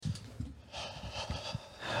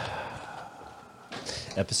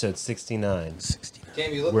Episode 69.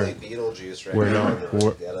 Cam, you look like Beetlejuice right We're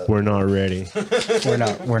now. we're not ready.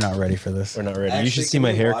 We're not ready for this. We're not ready. Actually, you should see can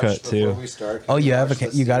my we haircut watch too. before we start? Oh, Can you we have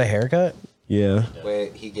watch you got a this? haircut? Yeah.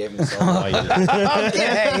 Wait, he gave himself.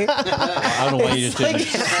 Okay. I don't know why you just didn't.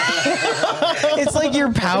 It's like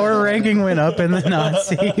your power ranking went up in the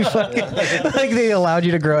Nazi. Like they allowed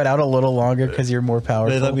you to grow it out a little longer because you're more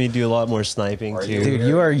powerful. They let me do a lot more sniping too. Dude,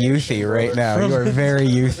 you are youthy right now. You are very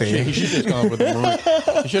You youthy. should have gone with the marine.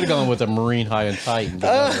 You should have gone with the marine high and tight. And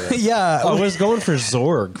Yeah. I was going for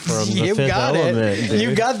Zorg from the You Fifth got Element. it. Dude.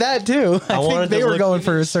 You got that too. I wanted think they to were look- going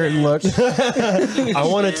for a certain look. I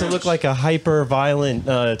wanted to look like a hyper-violent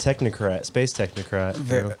technocrat, space technocrat.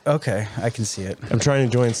 you know? Okay, I can see it. I'm trying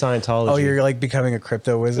to join Scientology. Oh, you're like becoming a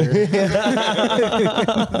crypto wizard.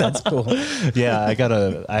 That's cool. Yeah, I got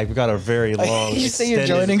a very long. You say you're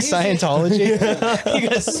extended- joining Scientology? You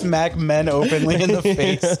gotta smack men openly in the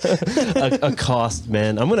face. accost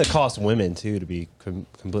men. I'm gonna accost women too, to be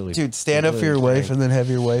completely. Dude, stand up for your wife and then have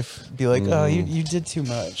your wife be like, "Oh, you did too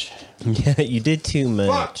much." Yeah, you did too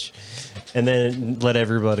much. And then let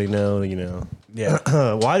everybody know, you know.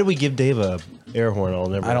 Yeah. Why do we give Dave a air horn? I'll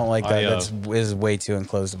never. I don't like that. I, That's is way too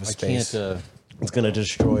enclosed of a I space. can't. It's gonna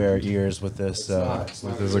destroy our ears with this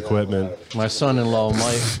with his equipment. My son-in-law,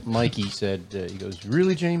 Mikey, said, he goes,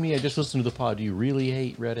 "Really, Jamie? I just listened to the pod. Do you really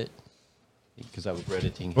hate Reddit?" Because I was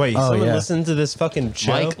Redditing. Wait, Oh, someone yeah. listen to this fucking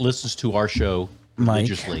show? Mike listens to our show Mike.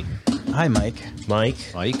 religiously. Hi, Mike. Mike,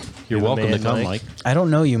 Mike, you're the welcome to man, come, Mike. Mike. I don't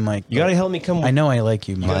know you, Mike. you gotta help me come. I know I like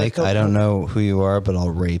you, Mike. Mike, I don't know who you are, but I'll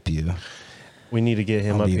rape you. We need to get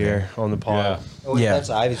him I'll up be here on the pod. Yeah. Oh, wait, Yeah. that's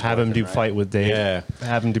Ivy's Have him do boyfriend, fight with Dave. Yeah.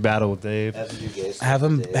 Have him do battle with Dave. right? Have him do gay stuff Have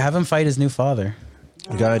him with Dave. have him fight his new father.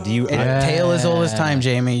 God, do you? And tale as old as time,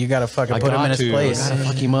 Jamie. You gotta fucking put him in his place. I gotta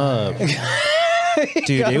fuck him up.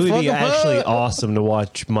 Dude, it would fuck be him actually up. awesome to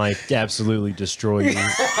watch Mike absolutely destroy you.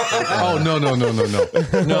 Oh no.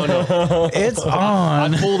 It's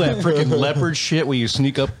on. I pull that freaking leopard shit where you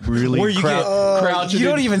sneak up really Where you crouch. You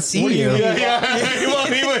don't even see you. You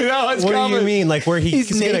won't even know it's What do coming. you mean? Like where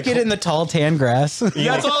He's gonna naked in the tall tan grass.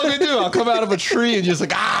 That's all I'm gonna do. I'll come out of a tree and just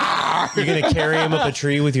like You're gonna carry him up a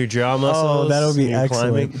tree with your jaw muscles. that'll be and you're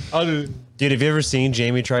excellent. I'll do. Dude, have you ever seen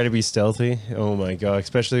Jamie try to be stealthy? Oh my god,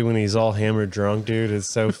 especially when he's all hammered drunk, dude. It's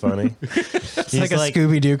so funny. It's like a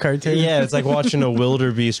Scooby-Doo cartoon. Yeah, it's like watching a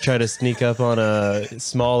wildebeest try to sneak up on a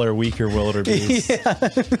smaller, weaker wildebeest.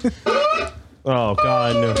 Oh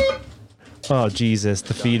god, no. Oh Jesus,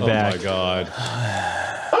 the feedback. Oh my god.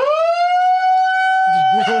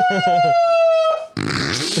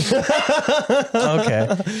 Okay.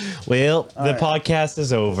 Well, the podcast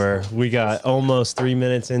is over. We got almost 3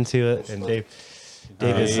 minutes into it, and Dave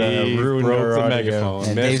has ruined broke our the audio. megaphone.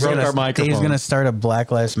 And Broke our microphone. Dave's gonna start a Black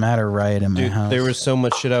Lives Matter riot in my Dude, house. there was so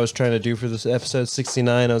much shit I was trying to do for this episode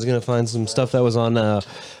 69. I was gonna find some stuff that was on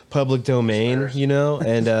public domain, you know,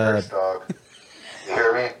 and Disperse, dog. You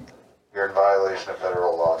hear me? You're in violation of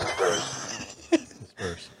federal law.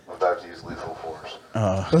 Disperse. I'm about to use lethal force.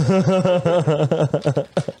 I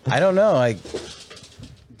don't know. Like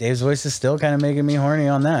Dave's voice is still kind of making me horny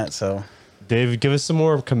on that. So Dave, give us some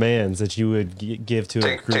more commands that you would give to a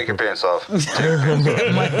Take group your of... pants off.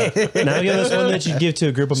 Now give us one that you'd give to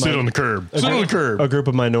a group of... the curb. Sit on the curb. A group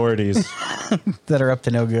of minorities. that are up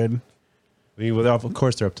to no good. Well, of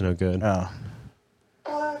course they're up to no good. Oh.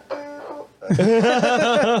 All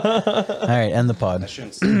right, end the pod.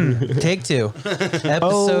 Take 2.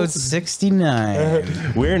 Episode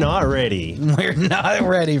 69. We're not ready. We're not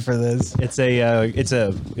ready for this. It's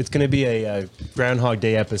going to be a Groundhog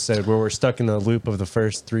Day episode where we're stuck in the loop of the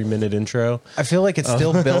first 3-minute intro. I feel like it's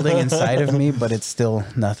still building inside of me, but it's still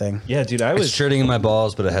nothing. Yeah, dude, I It's was... shitting in my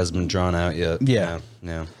balls, but it hasn't been drawn out yet. Yeah.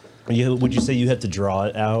 Yeah. Would you say you have to draw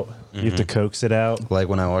it out? You have to coax it out? Like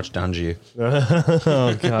when I watched Dungy.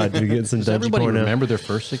 Oh, God, you're getting some Does dodgy everybody porn out. remember their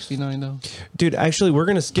first 69 though? Dude, actually, we're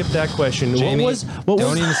going to skip that question. Jamie, what don't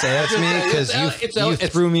was even say that to me because you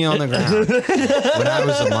threw me on the ground when I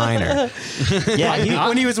was a minor. Yeah,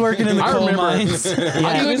 When he was working in the I coal remember. mines.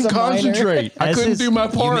 I he was couldn't a minor. concentrate. I As couldn't his- do my You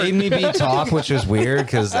part. made me be top, which was weird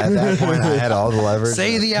because at that point I had all the leverage.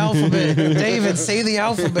 Say the alphabet. David, say the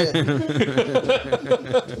alphabet.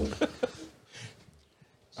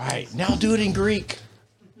 All right, now do it in Greek.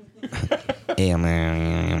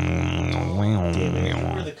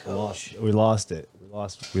 we lost it.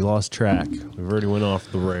 We lost track. We've already went off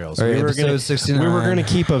the rails. All right, we were episode gonna 69. we were gonna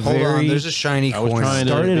keep a Hold on, very there's a shiny I was coin. trying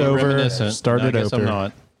to Start it be over. reminiscent. Start I it guess over. I'm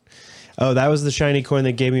not. Oh, that was the shiny coin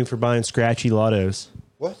they gave me for buying scratchy lottos.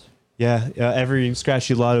 What? Yeah, every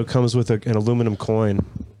scratchy lotto comes with an aluminum coin.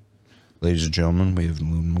 Ladies and gentlemen, we have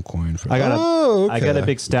aluminum coin for I got a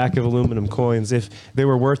big stack of aluminum coins. If they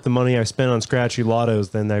were worth the money I spent on scratchy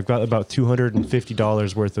lottos, then I've got about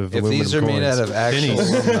 $250 worth of aluminum coins. If these are made out of actual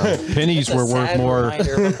aluminum, pennies were worth more.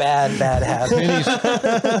 Bad habit.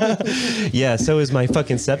 Pennies, Yeah, so is my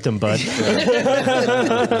fucking septum, bud.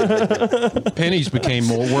 pennies became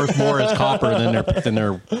worth more as copper than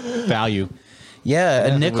their value. Yeah,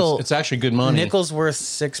 a nickel. It's actually good money. Nickel's worth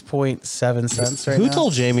 6.7 cents right Who now.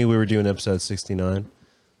 told Jamie we were doing episode 69?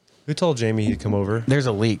 Who told Jamie he'd come over? There's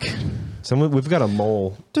a leak. Someone. We've got a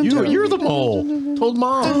mole. You're the mole. Told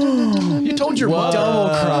mom. You told your mom. Double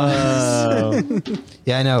cross.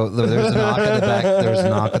 yeah, I know. There was a knock at the back. There was a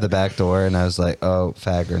knock at the back door, and I was like, "Oh,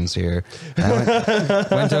 Fagrin's here." And I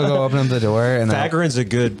went to go open up the door, and Fagrin's a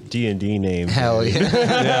good D&D name. hell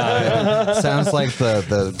yeah, sounds like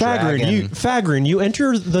the dragon. Fagrin, you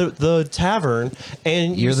enter the tavern,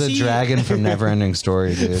 and You're the dragon from Neverending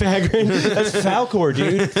Story, dude. Fagrin, that's Falcor,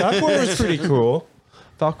 dude. Falcor was pretty cool.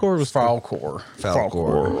 Falcor was Falcor.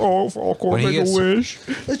 Oh, Falcor, When he make gets- a wish.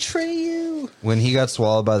 Atreyu. When he got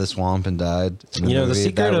swallowed by the swamp and died, in You know, the movie,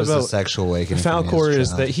 secret that was about the sexual awakening. for me as a Falcor is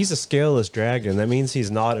child. that he's a scaleless dragon. That means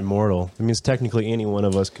he's not immortal. That means technically any one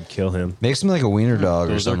of us could kill him. makes him like a wiener dog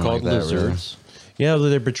or Those are something called like that. Really. lizards. Yeah,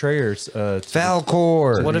 they're betrayers.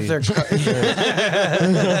 Falcor. What if they're?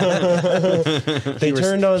 They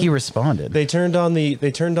turned on. He responded. They turned on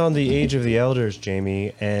the age of the elders,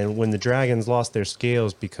 Jamie, and when the dragons lost their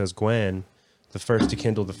scales because Gwen, the first to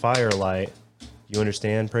kindle the firelight, you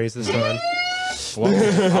understand? Praise the sun.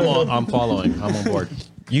 Well, I'm following. I'm on board.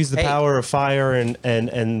 Use the power of fire and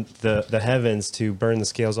the heavens to burn the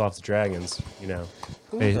scales off the dragons. You know,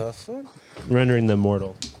 rendering them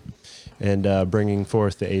mortal and bringing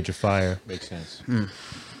forth the age of fire. Makes sense.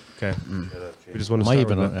 Okay, we just want to Am I start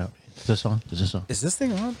even with that. on? Is this on? Is this on? Is this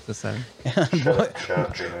thing on? This time. Shut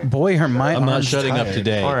up, Jamie. Boy, are my I'm not arms shutting up tired.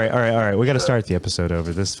 today. All right. We got to start the episode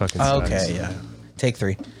over. This fucking sucks. Okay, yeah. Take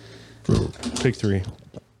 3. Pick 3.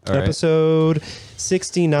 All right. Episode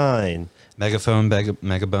 69. Megaphone,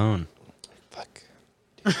 megabone. Fuck.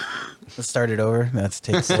 Let's start it over. That's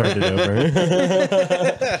take 4. Start it over.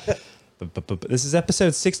 This is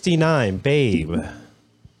episode 69, babe.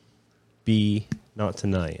 B, not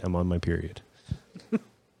tonight. I'm on my period.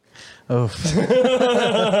 Oh.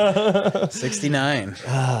 69.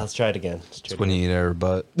 Let's try it again. It's when you eat her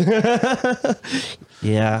butt.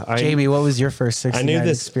 Yeah, Jamie, what was your first 69 I knew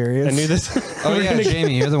this experience? I knew this. Oh yeah,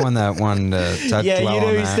 Jamie, you're the one that wanted to touch Yeah, dwell you know,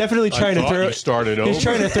 on he's that. definitely trying to throw. started over. He's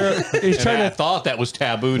trying to throw. He's And trying I to. thought that was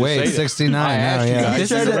taboo to Wait, say. 69 I now, asked you yeah. guys This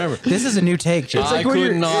to is, remember. this is a new take, Jamie. I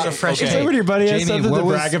could not. It's a fresh okay. It's like when your buddy has Jamie, something what to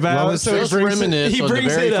was- brag about. what was so he Just brings reminisce he on the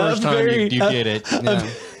brings very it up. first time you did it. Yeah.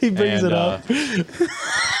 He brings it up.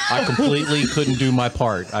 I completely couldn't do my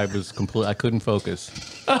part. I couldn't focus.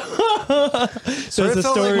 So it's a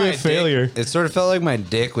story of failure. It sort of felt like my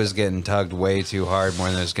dick was getting tugged way too hard more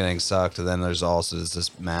than it was getting sucked, and then there's also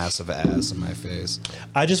this massive ass in my face.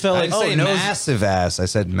 I just felt I like didn't say massive ass. I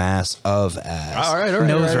said mass of ass. All right.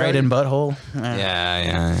 Nose right in butthole.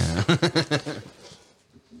 Yeah.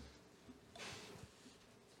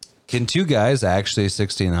 Can two guys actually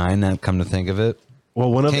 69 now, come to think of it? Well,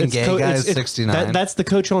 one of Can it's gay guys 69? That's the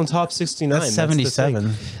coach on top 69. That's the thing.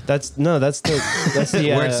 77. That's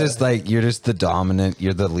the Where it's just like you're just the dominant,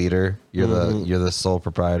 you're the leader, you're the sole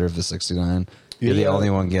proprietor of the 69. You're the Yeah. only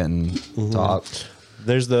one getting top.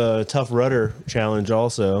 There's the tough rudder challenge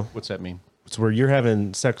also. What's that mean? It's where you're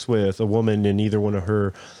having sex with a woman in either one of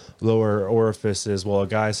her lower orifices while a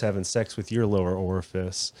guy's having sex with your lower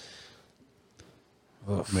orifice.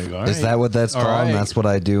 Is that what that's called? right. And that's what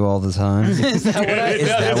I do all the time. Is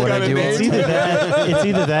that what I do all It's the either time? that, it's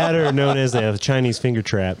either that or known as a Chinese finger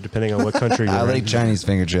trap, depending on what country you're I in. like Chinese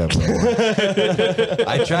finger trap.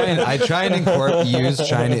 I try and use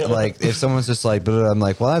Chinese, like if someone's just like, but I'm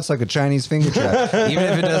like, well, that's like a Chinese finger trap, even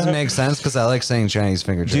if it doesn't make sense because I like saying Chinese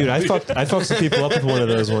finger trap. Dude, I fucked some people up with one of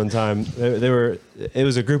those one time. It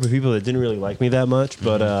was a group of people that didn't really like me that much,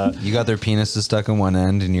 but You got their penises stuck in one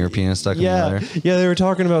end and your penis stuck in the yeah, other. they were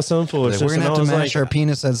talking about some Like, foolishness. we're gonna and have I to was mash our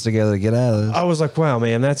penis heads together to get out of this. I was like, wow,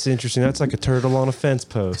 man, that's interesting. That's like a turtle on a fence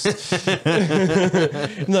post. And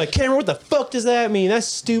they're like, Cameron, what the fuck does that mean? That's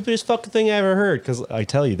the stupidest fucking thing I ever heard. Because I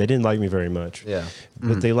tell you, they didn't like me very much. Yeah.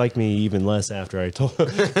 But they liked me even less after I told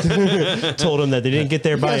them that they didn't get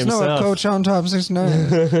there by You guys know himself. a coach on top 69.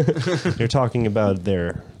 They're talking about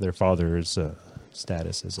their father's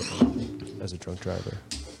status as a drunk driver.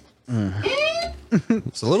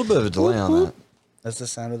 It's a little bit of a delay on that. That's the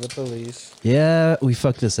sound of the police. Yeah, we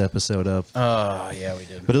fucked this episode up. Oh, yeah, we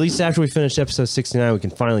did. But at least after we finish episode 69, we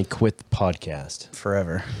can finally quit the podcast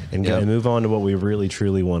Forever. and, Yep. and move on to what we really,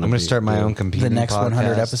 truly want to I'm going to start my own The competing next podcast.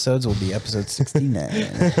 100 episodes will be episode 69.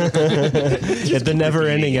 At the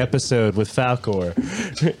never-ending episode with Falcor.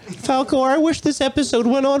 Falcor, I wish this episode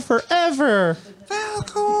went on forever.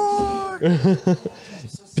 Falcor!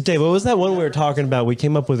 But Dave, what was that one we were talking about? We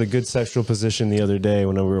came up with a good sexual position the other day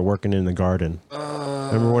when we were working in the garden.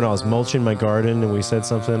 Remember when I was mulching my garden and we said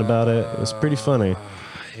something about it? It was pretty funny.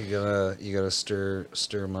 You gotta stir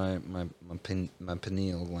my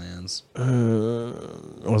pineal glands.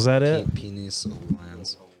 Was that it? Penis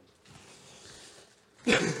glands.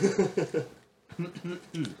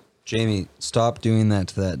 Jamie, stop doing that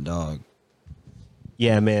to that dog.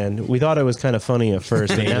 Yeah, man. We thought it was kind of funny at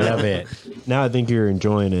first. But now I think you're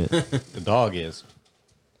enjoying it. The dog is.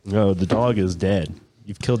 No, the dog is dead.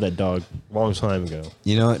 You've killed that dog a long time ago.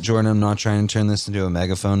 You know what, Jordan? I'm not trying to turn this into a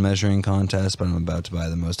megaphone measuring contest, but I'm about to buy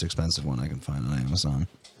the most expensive one I can find on Amazon.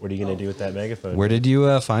 What are you going to do with that megaphone? Where did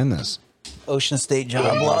you find this? Ocean State What are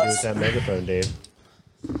job you gonna do with loss. that megaphone, Dave?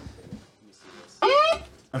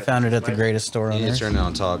 I found it at the greatest store on You need to earth. turn it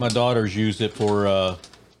on talk. My daughters use it for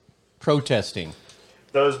protesting.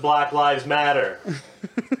 Those Black Lives Matter.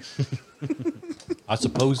 I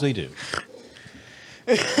suppose they do.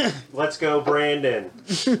 Let's go, Brandon.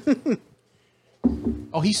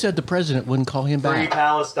 Oh, he said the president wouldn't call him Free back.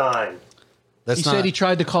 Palestine. That's He said he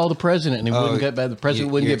tried to call the president and he Oh, wouldn't get back. The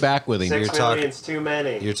president wouldn't you're- get back with him. You're 6 talking- million's too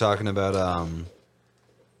many. You're talking about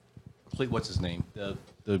What's his name?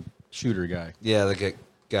 The shooter guy. yeah, the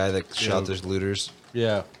guy that shot those looters,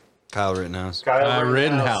 Yeah. Kyle Rittenhouse. Kyle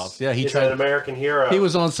Rittenhouse. Yeah, he He's tried- an American hero. He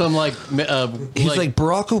was on some He's like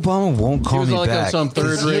Barack Obama won't he call was me like back. on some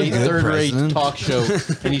Is he a good president? talk show,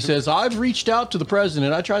 and he says, "I've reached out to the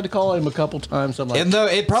president. I tried to call him a couple times." I'm like, And though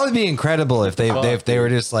it'd probably be incredible if they were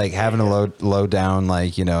just like having a low down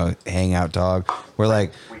like hangout talk where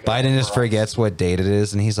like Biden just forgets what date it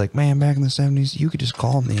is and he's like, man, back in the 70s you could just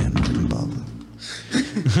call me in public.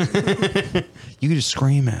 You could just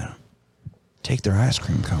scream at them, take their ice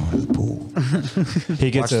cream cone to the pool,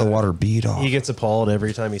 he watch the water beat off. He gets appalled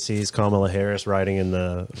every time he sees Kamala Harris riding in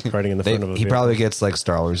the front of a He vehicle. probably gets like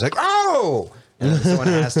Star Wars like, oh, and then someone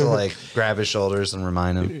has to like grab his shoulders and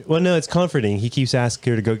remind him. Well, no, it's comforting. He keeps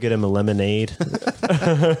asking her to go get him a lemonade.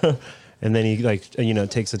 And then he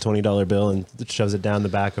takes a $20 bill and shoves it down the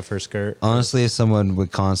back of her skirt. Honestly, if someone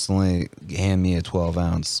would constantly hand me a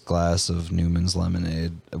 12-ounce glass of Newman's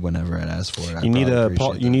lemonade whenever I'd ask for it, I'd You need probably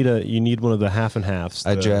appreciate that. you need one of the half and halves.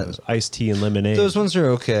 I The just- iced tea and lemonade. Those ones are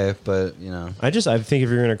okay, but I think if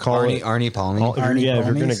you're gonna call Arnie Palmy. if you're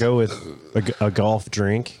gonna Palmies? go with a golf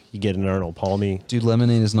drink, you get an Arnold Palmy. Dude,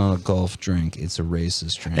 lemonade is not a golf drink; it's a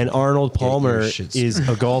racist drink. And Arnold Palmer shit is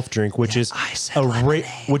a golf drink, which is I said a lemonade.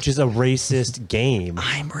 which is a racist game.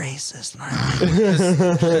 I'm racist.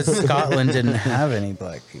 And Scotland didn't have any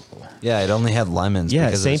black people. yeah, it only had lemons. Yeah,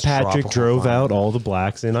 because St. it's Patrick tropical drove climate. out all the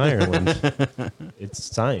blacks in Ireland. It's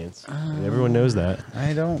science. Everyone knows that.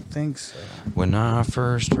 I don't think so. When I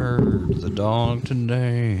first heard the dog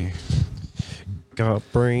today. Got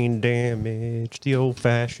brain damage the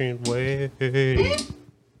old-fashioned way.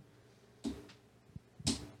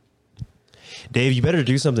 Dave, you better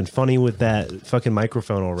do something funny with that fucking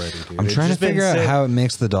microphone already, dude. I'm It's trying to just been figure out sit- how it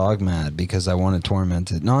makes the dog mad because I want to torment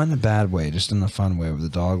it. Not in a bad way, just in a fun way where the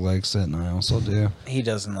dog likes it and I also do. He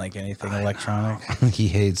doesn't like anything electronic. He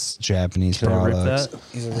hates Japanese Can I rip products. that?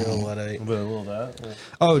 He's a real Luddite. A little that.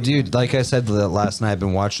 Oh, dude, like I said last night, I've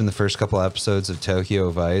been watching the first couple episodes of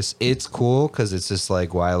Tokyo Vice. It's cool because it's just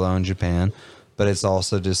like Wilo in Japan, but it's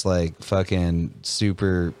also just like fucking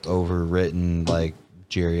super overwritten, like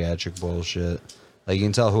geriatric bullshit. Like you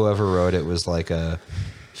can tell whoever wrote it was like a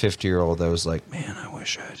 50-year-old that was like, man, I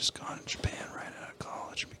wish I had just gone to Japan right out of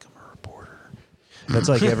college and become a reporter. That's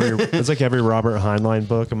like every Robert Heinlein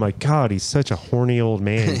book. I'm like, God, he's such a horny old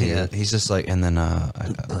man. Dude. Yeah, he's just like, and then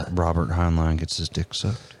Robert Heinlein gets his dick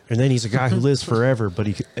sucked. And then he's a guy who lives forever, but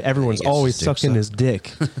everyone's He gets always his dick sucking his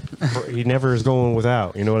dick. He never is going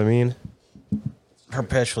without. You know what I mean?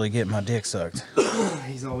 Perpetually get my dick sucked.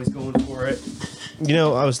 He's always going for it. You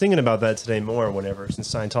know, I was thinking about that today more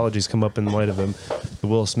since Scientology's come up in light of him, the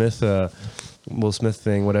Will Smith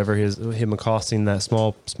thing, whatever, him accosting that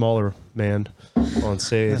smaller man on The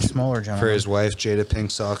stage. smaller gentleman. For his wife, Jada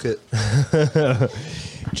Pink Socket.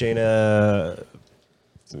 Jaina,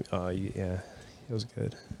 yeah, it was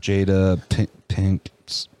good. Jada Pink.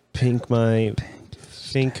 Finkelstein.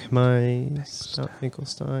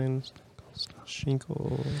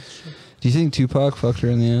 Shinkle. Do you think Tupac fucked her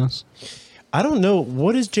in the ass? I don't know.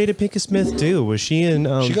 What does Jada Pinkett Smith do? Was she in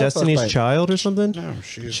She got Destiny's fucked by- Child or something? No,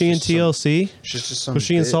 she's She in just some- TLC? She's just some Was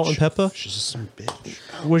she in Salt and bitch. Pepper? She's just some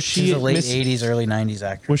bitch. Was she She's a late Miss- 80s, early 90s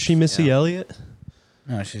actress. Was she Missy Elliott?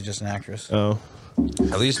 No, she's just an actress. Oh.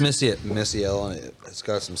 At least Missy Ellen has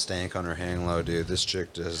got some stank on her hang low, dude. This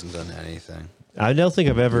chick hasn't done anything. I don't think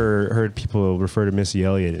I've ever heard people refer to Missy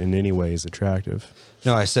Elliott in any way as attractive.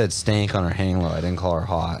 No, I said stank on her hang low. I didn't call her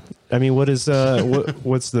hot. I mean, what's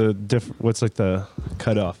like the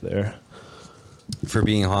cutoff there? For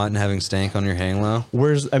being hot and having stank on your hang low?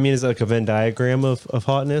 Is it like a Venn diagram of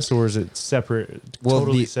hotness, or is it separate? Well,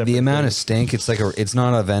 totally the separate amount of things? stank, it's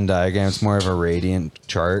not a Venn diagram. It's more of a radiant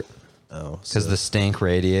chart Oh, because the stank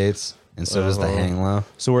radiates and so does the hang low.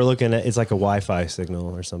 so we're looking at it's like a Wi-Fi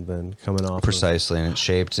signal or something coming off. Precisely, and it's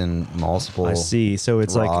shaped in multiple. I see. So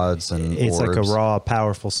it's rods like and it's like a orbs. raw,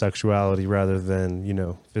 powerful sexuality rather than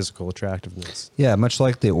physical attractiveness. Yeah, much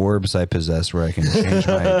like the orbs I possess, where I can change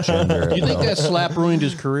my gender. Do you think that slap ruined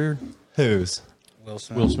his career? Whose? Will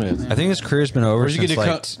Smith. Will Smith. I think his career's been over Or is he since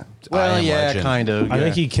gonna like. well, I Am yeah, Legend. kind of. I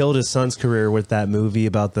think he killed his son's career with that movie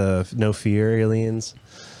about the No Fear aliens.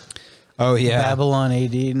 Oh yeah. Babylon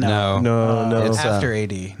AD? No. No. It's, After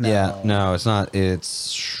AD. No. Yeah, no, it's not.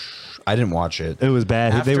 It's. I didn't watch it. It was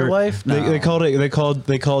bad. Afterlife? They No. called it.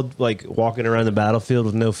 They called like walking around the battlefield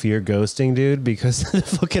with no fear ghosting, dude, because the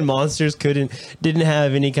fucking monsters didn't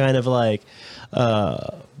have any kind of like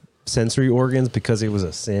sensory organs because it was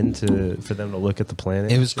a sin for them to look at the planet.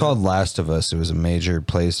 It was called Last of Us. It was a major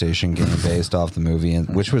PlayStation game based off the movie,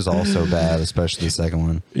 which was also bad, especially the second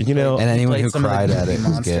one. And anyone played who some of the cried at it was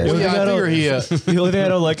monsters. gay. Well, yeah, I figure he. The only thing I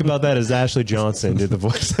don't like about that is Ashley Johnson did the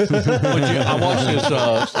voice. I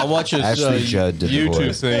watched this Ashley Judd did the YouTube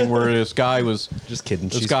voice. thing where this guy was Just kidding.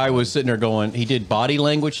 This She's guy fine. was sitting there going. He did body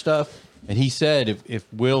language stuff, and he said if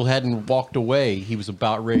Will hadn't walked away, he was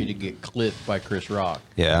about ready to get clipped by Chris Rock.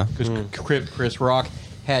 Yeah. Because Chris Rock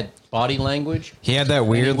had body language. He had that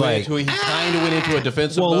weird, like. he kind of went into a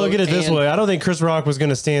defensive. Well, look mode, at it this and way. I don't think Chris Rock was going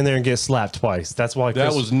to stand there and get slapped twice. That's why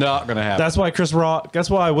That was not going to happen. That's why Chris Rock. That's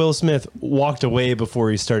why Will Smith walked away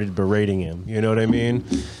before he started berating him. You know what I mean?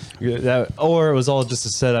 Or it was all just a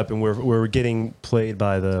setup, and we're getting played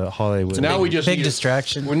by the Hollywood. So now we just Big need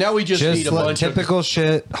distraction. Well, now we just need Just a bunch typical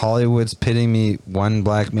shit. Hollywood's pitting me one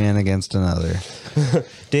black man against another.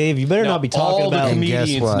 Dave, you better of. not be talking all about the And guess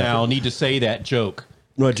comedians what? now need to say that joke.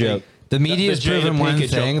 what joke. The media's The Jada proven one Pinkett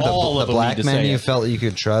thing: joke. All the of them black need to men say you it. felt you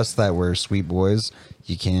could trust that were sweet boys,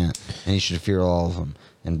 you can't, and you should fear all of them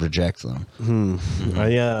and reject them.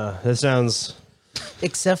 Yeah, that sounds.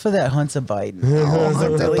 Except for that Hunter Biden. Oh,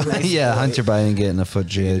 really nice Yeah, boy. Hunter Biden getting a foot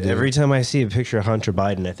J. dude. Every time I see a picture of Hunter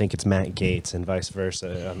Biden, I think it's Matt Gaetz, and vice versa.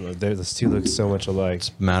 I don't know. Those two look so much alike.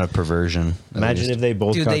 amount of perversion. at Imagine least. if they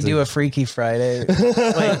both. Dude, got they to- do a Freaky Friday.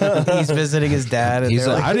 Like, he's visiting his dad. And He's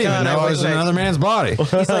they're like, I didn't even "God, know I wish was in another man's body.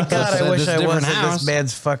 He's like, God, I Said wish this I different wasn't house. this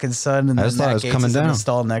man's fucking son. And I then just thought Matt it was Gaetz coming is in the down.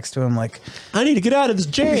 stall next to him, like, I need to get out of this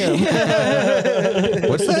jam.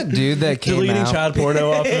 What's that dude that came Deleting out? child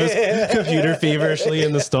porno off of his computer feverishly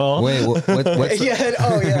in the stall. Wait, what's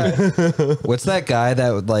yeah. what's that guy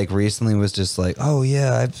that like recently was just like, oh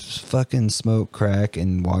yeah, I've fucking smoked crack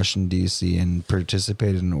in Washington D.C. and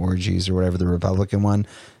participated in orgies or whatever, the Republican one,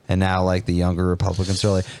 and now like the younger Republicans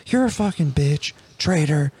are like, you're a fucking bitch,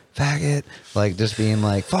 traitor, faggot, like just being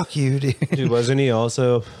like, fuck you, dude. Dude, wasn't he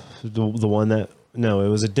also the one that? No, it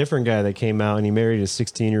was a different guy that came out and he married a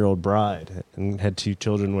 16-year-old bride and had 2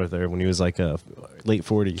 children with her when he was like late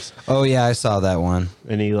 40s. Oh yeah, I saw that one.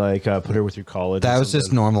 And he like put her with through college. That or was just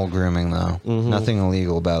something. normal grooming though. Nothing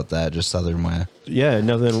illegal about that, just Southern way. Yeah,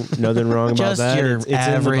 nothing wrong about Just that. your It's in the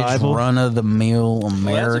average Bible. run-of-the-mill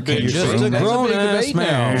American. big- Just That's a a big grown-ass debate now.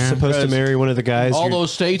 man. You're supposed to Because marry one of the guys. all your-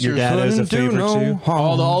 those states your are dad has a couldn't do favorite no to.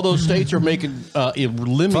 harm. All those states are making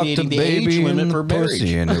eliminating the age limit for marriage.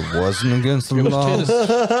 and it wasn't against the law.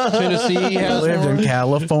 Tennessee has lived in one.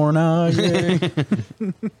 California.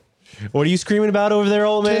 Yeah. What are you screaming about over there,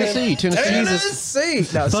 old man? Tennessee. Tennessee.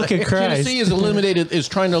 No, Fucking Christ. Tennessee is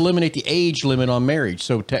trying to eliminate the age limit on marriage.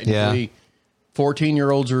 So technically,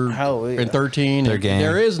 14-year-olds are Hallelujah. and 13. They're and gang.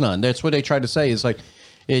 there is none. That's what they tried to say. It's like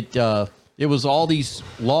it was all these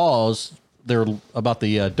laws. They're about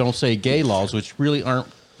the don't say gay laws, which really aren't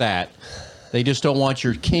that. They just don't want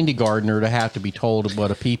your kindergartner to have to be told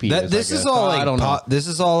what a pee-pee is. This I is guess. all I like don't know. this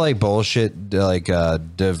is all like bullshit, like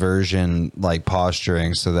diversion, like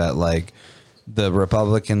posturing, so that like the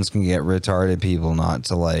Republicans can get retarded people not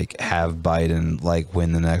to like have Biden like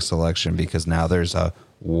win the next election because now there's a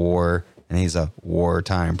war and he's a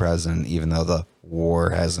wartime president, even though the war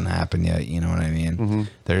hasn't happened yet. You know what I mean?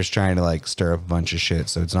 They're just trying to like stir up a bunch of shit.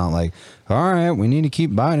 So it's not like, all right, we need to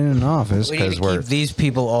keep Biden in office We need because to keep these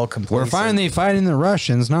people all complacent. we're finally fighting the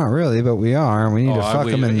Russians. Not really, but we are. We need to fuck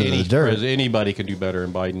them into the dirt. Anybody could do better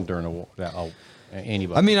than Biden during a war.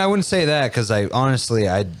 Anybody. I mean, I wouldn't say that because I honestly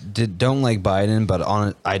don't like Biden, but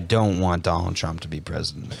I don't want Donald Trump to be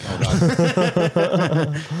president.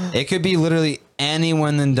 It could be literally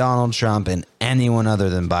anyone than Donald Trump and anyone other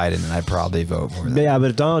than Biden, and I'd probably vote for them. Yeah,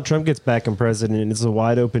 but if Donald Trump gets back in president, it's a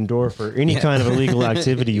wide open door for any kind of illegal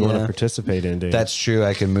activity you want to participate in, dude. That's true.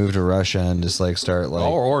 I can move to Russia and just like start like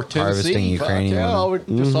or Tennessee. harvesting Ukrainian. Yeah, I would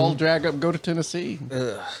just all drag up and go to Tennessee.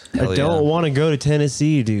 I don't want to go to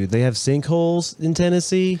Tennessee, dude. They have sinkholes in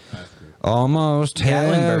Tennessee. Almost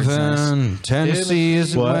Gatlinburg's heaven. Tennessee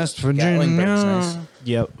is in What? West Virginia. Gatlinburg's nice.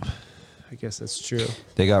 Yep. I guess that's true.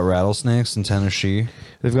 They got rattlesnakes in Tennessee.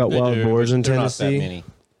 They've got wild They do, boars but in they're not that Tennessee. many.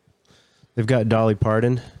 They've got Dolly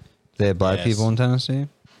Parton. They have black Yes. people in Tennessee.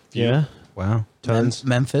 Yeah. Wow. Tons.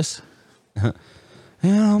 Memphis.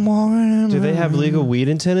 And I'm walking in Do they my have legal weed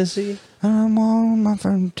in Tennessee? I'm walking my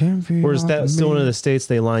friend 10 feet Or is off that of still one me. of the states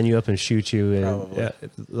they line you up and shoot you and Probably.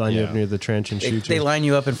 line you up Yeah. near the trench and shoot They you? line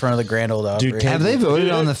you up in front of the Grand Old Opry. Dude, Have they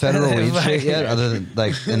voted on the federal weed Like- shit yet? Other than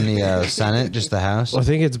like in the Senate, just the House. Well,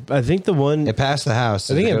 I think the one. It passed the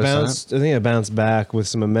House. I think Did it go to Senate? bounced. I think it bounced back with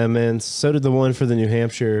some amendments. So did the one for the New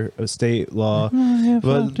Hampshire state law.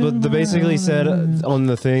 But they basically said on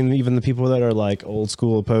the thing, even the people that are like old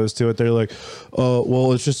school opposed to it, they're like, "Oh,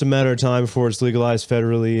 well, it's just a matter of time before it's legalized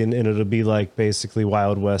federally, and it'll be like basically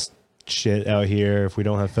Wild West shit out here if we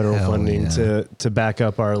don't have federal Hell funding yeah. to back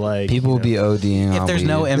up our like." People will be ODing. If on there's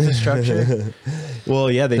no weed. infrastructure,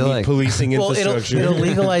 Well, yeah, they They're need like- policing well, infrastructure. it'll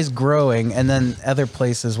legalize growing, and then other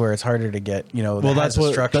places where it's harder to get, Well, that's that's a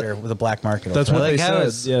what- structure with a black market. will that's throw. what Like they how said.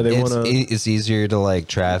 it's- Yeah, they it's, want to. It's easier to like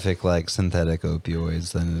traffic like synthetic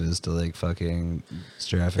opioids than it is to like fucking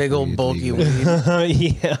traffic Big old weed bulky legally.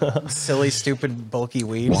 weed, Yeah. silly, stupid, bulky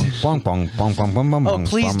weed. Bong, bong, bong, bong, bong, bong, Oh, bong,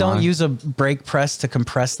 please bong, don't bong. use a brake press to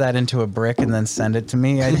compress that into a brick and then send it to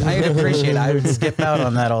me. I'd appreciate it. I would skip out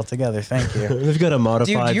on that altogether. Thank you. They've got a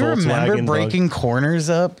modified Dude, do you remember Volkswagen breaking corners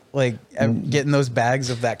up? Like, getting those bags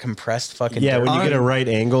of that compressed fucking Yeah, dirt? when you get a right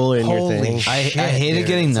angle in your Holy thing. shit. I Shit, hated dude.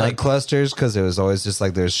 getting It's nut like- clusters because it was always just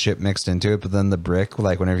like there's shit mixed into it. But then the brick,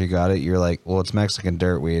 like whenever you got it, you're like, well, it's Mexican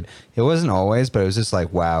dirt weed. It wasn't always, but it was just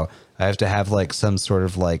like, wow, I have to have like some sort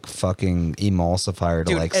of like fucking emulsifier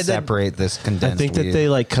to Dude, like and then- separate this I condensed think that weed. they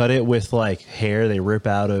like cut it with like hair they rip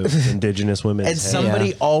out of indigenous women's And hair. somebody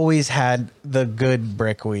Yeah. always had the good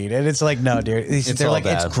brick weed, and it's like, no, dude. They're all like,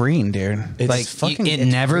 bad. it's green, dude. It's like fucking, it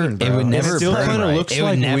it's never, green, it bro. would never still burn kinda right. looks It would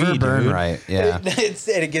like never weed, burn dude. right. Yeah. And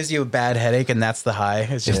it gives you a bad headache, and that's the high.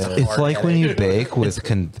 It's just a It's hard like when headache. you bake with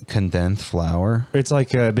condensed flour. It's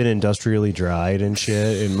like been industrially dried and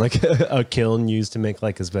shit, and like a kiln used to make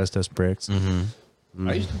like asbestos bricks.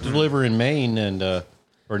 I used to deliver in Maine and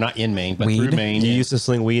or not in Maine, but Weed? through Maine. You and used to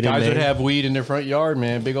sling weed in guys would Maine? have weed in their front yard,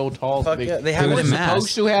 man. Big old tall. Fuck big, yeah, they have were it in supposed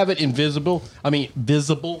mass. to have it invisible. I mean,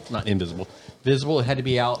 visible, not invisible. Visible. It had to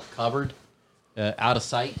be out covered, out of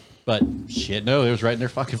sight. But shit, no, it was right in their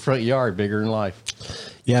fucking front yard, bigger than life.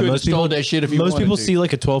 Yeah, Could've most people stole that shit if you most wanted people to. see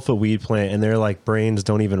like a 12-foot weed plant, and their like brains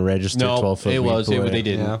don't even register No, 12-foot. it weed was. plant. They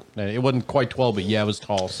didn't. It wasn't quite 12, but yeah, it was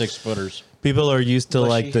tall, 6-footers. People are used to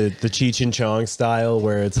like Bushy. the Cheech and Chong style,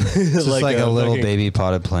 where it's It's just like a little fucking- baby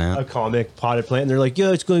potted a plant. comic potted plant, and they're like,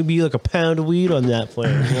 "Yo, it's going to be like a pound of weed on that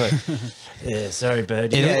plant." And you're like, yeah, sorry,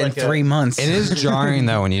 bud. You It know, is in like a- 3 months. It is jarring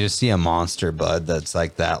though when you just see a monster bud that's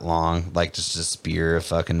like that long, like just a spear of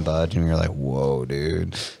fucking bud, and you're like, "Whoa,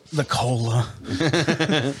 dude!" the cola.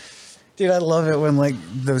 Dude, I love it when like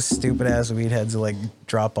those stupid ass weed heads like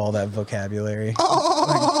drop all that vocabulary.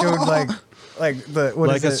 Like, dude, like the what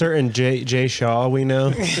like is a it? certain Jay Shaw we know,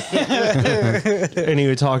 and he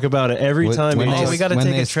would talk about it every time. when he they, just- we gotta when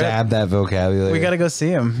take they a trip. stab that vocabulary. We got to go see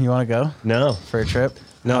him. You want to go no, for a trip?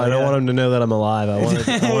 no, Oh, I don't yeah. want him to know that I'm alive. I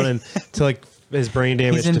want him to like his brain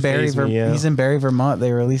damage He's in to Barry, phase me out. He's in Barry, Vermont.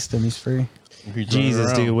 They released him. He's free.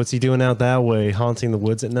 Jesus, dude, what's he doing out that way? Haunting the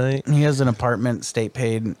woods at night? He has an apartment, state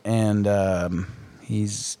paid, and I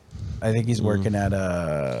think he's working at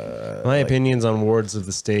My opinions on wards of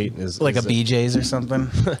the state is like a is BJ's or something.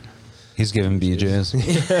 He's giving BJ's. Do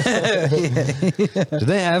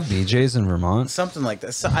they have BJ's in Vermont? Something like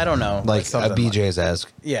that. So, I don't know. Like a something BJ's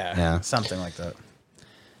esque. yeah, Yeah. something like that.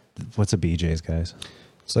 What's a BJ's, guys?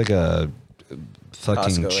 It's like a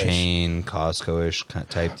fucking Costco-ish. chain, Costco-ish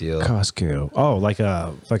type deal. Costco. Oh, like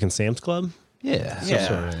a fucking Sam's Club? Yeah. some Yeah.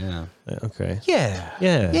 sort of, yeah. Okay. Yeah.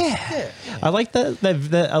 Yeah. I like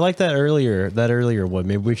that I like that earlier one.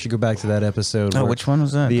 Maybe we should go back to that episode. Oh, where which one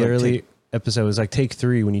was that? The Like, early episode. It was like take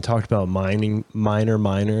 3 when you talked about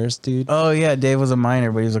miners, dude. Oh yeah, Dave was a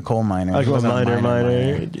miner, but he was a coal miner. Like He a wasn't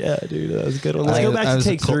miner. Yeah, dude, that was a good one. Let's go back to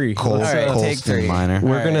take 3. Coal, All right, coal take steam 3. miner.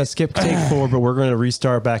 We're All gonna right. skip take 4, but we're gonna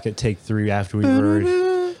restart back at take 3 after we've already.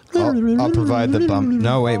 I'll provide the bump.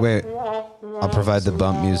 No, wait. I'll provide the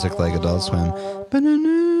bump music like Adult Swim.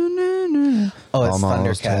 Oh, it's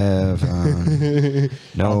Almost Thundercat. heaven.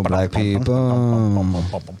 No black people.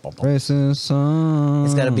 Racist song.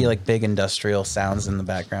 It's got to be like big industrial sounds in the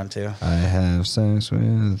background too. I have sex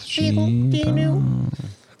with sheep.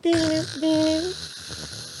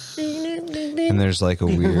 And there's like a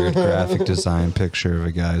weird graphic design picture of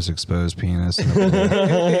a guy's exposed penis.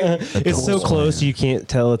 It's so close you can't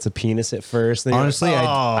tell it's a penis at first. Then you're Honestly, like,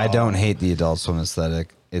 I don't hate the Adult Swim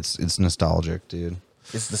aesthetic. It's nostalgic, dude.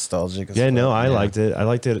 It's nostalgic. As Yeah, fuck. no, I liked it. I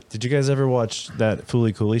liked it. Did you guys ever watch that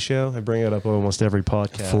Fooly Cooley show? I bring it up almost every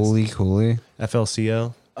podcast. Fully coolly.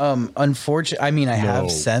 FLCO. Unfortunately, I mean, I No.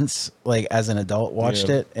 have since, like, as an adult, watched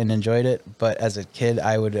Yeah. it and enjoyed it. But as a kid,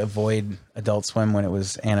 I would avoid Adult Swim when it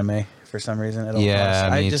was anime for some reason. At all Yeah,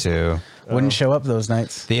 costs. I me just too. wouldn't show up those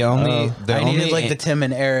nights. The only, I needed like the Tim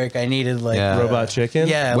and Eric. I needed like Yeah. Robot Chicken?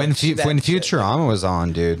 Yeah, when like, that when shit. Futurama was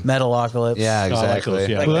on, dude. Metalocalypse. Yeah, Oh, I like exactly. those,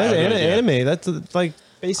 yeah. Like Well, that's that. anime. That's like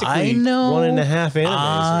basically I know. 1.5 animes.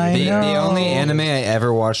 I The know. only anime I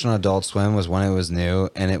ever watched on Adult Swim was when it was new,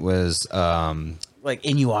 and it was Like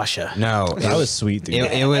Inuyasha. no, That was sweet, dude.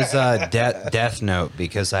 it was Death Note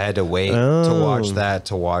because I had to wait to Oh. watch that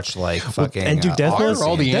to watch like fucking and dude, Death Why Note's- are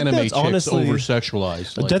all the Death anime Note's chicks honestly- over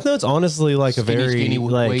sexualized? Like, Death Note's honestly like a skinny, very skinny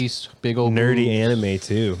like waist, big old nerdy boobs. anime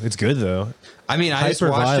too. It's good though. I mean, I just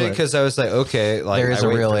Hyper watched it violent. because I was like, okay, like There is I a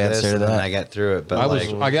wait real for answer this, to and then that. I get through it. But I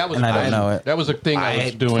was, like, that was, And I don't know it. That was a thing I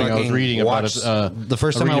was doing. I was fucking reading about watched- it. the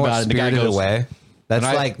first time I watched the guy Spirited goes, Away. That's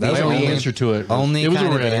and I- like that's the the only only answer to it. Only It was kind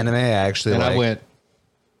a of Reddit. anime I actually And like. I went,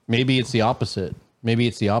 maybe it's the opposite. Maybe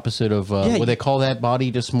it's the opposite of Yeah, what they call that body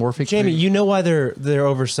dysmorphic. Jamie, thing? you know why they're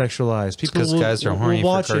over sexualized. People 'cause will, guys are horny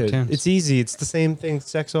will for watch it. cartoons. It's easy. It's the same thing.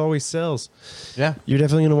 Sex always sells. yeah. You're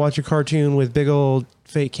definitely gonna watch a cartoon with big old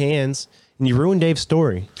fake hands, and you ruin Dave's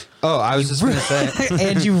story. Oh, I was just gonna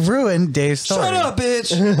say. And you ruined Dave's story. Shut up,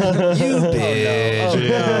 bitch! You bitch!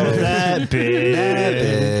 That bitch. That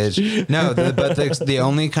bitch. No, but the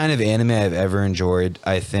only kind of anime I've ever enjoyed,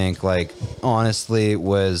 I think, like honestly,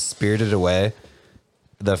 was Spirited Away.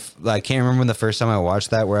 I can't remember when the first time I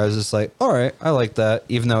watched that, where I was just like, all right, I like that,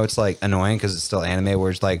 even though it's like annoying because it's still anime,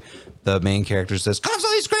 where it's like the main character says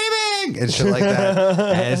constantly screaming and shit like that,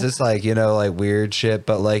 and it's just like, you know, like weird shit,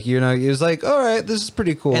 but like, you know, it was like, all right, this is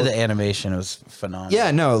pretty cool. And the animation was phenomenal.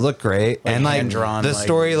 Yeah, no, it looked great. Like and like hand-drawn, the like-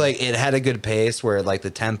 story, like it had a good pace where like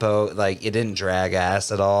the tempo, like it didn't drag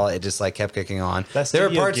ass at all. It just like kept kicking on. There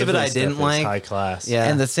were parts of it I didn't like. High class. Yeah.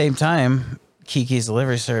 And at the same time, Kiki's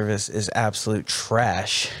Delivery Service is absolute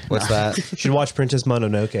trash. What's that? You should watch Princess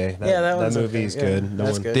Mononoke. that one's movie's okay. Yeah, good. No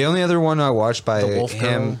that's one- good. The only other one I watched by The Wolf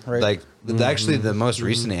him, Girl, right? like actually the most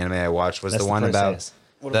recent anime I watched was That's the the one princess.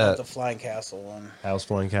 about What the, about the Flying Castle one? House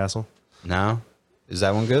Flying Castle. no. Is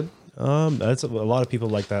that one good? That's a lot of people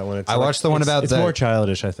like that one. It's I watched the one about it's the- more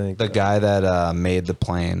childish, I think. The guy that made the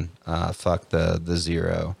plane, fuck the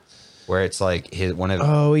Zero, where it's like one of.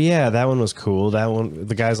 Oh yeah, that one was cool. That one,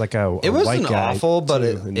 the guy's like a It white wasn't guy awful, but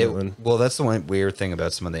too, in that one. well, that's the one weird thing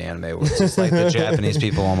about some of the anime, where it's just like the Japanese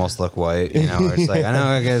people almost look white. You know, where it's like I know,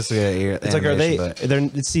 I guess It's like, are they? But They're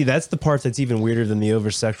see. That's the part that's even weirder than the over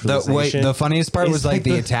sexualization. the funniest part It's was like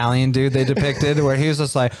the the- Italian dude they depicted, where he was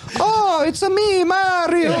just like, "Oh, it's a me,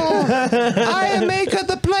 Mario. I make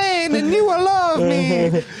the plane, and you will love me."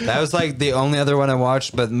 That was like the only other one I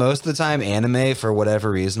watched. But most of the time, anime, for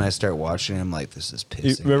whatever reason, I start watching. I'm like, this is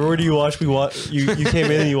pissing. Remember when you watched me? You came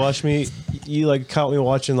in and you watched me. You like caught me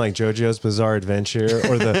watching like JoJo's Bizarre Adventure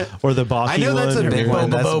or the Baki I know that's one. a big one.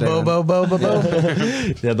 That's a big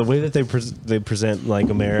one. Yeah, the way that they present like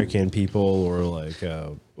American people or like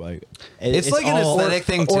It's like an all- aesthetic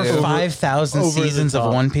thing Or too. 5,000 over the seasons of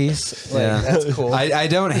top. One Piece. Like, Yeah. that's cool. I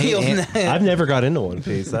don't hate. I've never got into One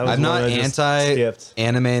Piece. That was I'm not one I just anti skipped.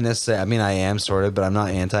 anime necessarily. I mean, I am sort of, but I'm not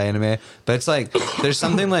anti anime. But it's like there's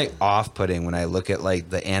something like off putting when I look at like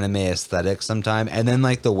the anime aesthetic sometime, and then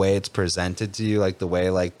like the way it's presented to you, like the way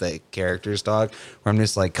like the characters talk, where I'm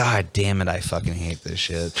just like, God damn it, I fucking hate this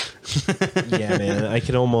shit. Yeah, man, I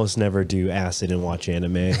could almost never do acid and watch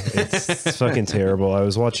anime. It's fucking terrible. I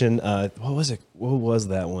was watching what was it? what was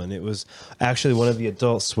that one? It was actually one of the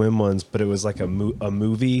Adult Swim ones, but it was like a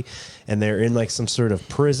movie, and they're in like some sort of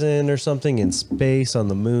prison or something in space on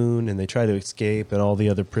the moon, and they try to escape, and all the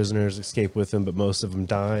other prisoners escape with them, but most of them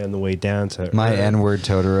die on the way down to My Earth. N-word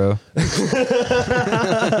Totoro.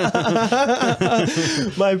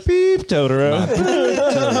 My beep Totoro.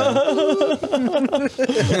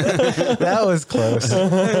 That was close.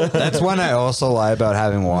 That's one I also lie about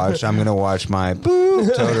having watched. I'm gonna watch my Boo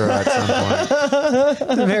Totoro at some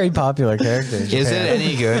point. It's a very popular character. in Is it Japan.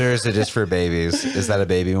 any good or is it just for babies? Is that a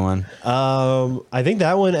baby one? I think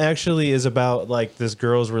that one actually is about like this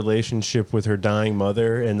girl's relationship with her dying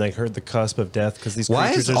mother and like her at the cusp of death because these Why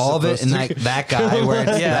creatures is are all of it supposed in to- that guy where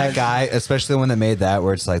it's Yeah. that guy, especially the one that made that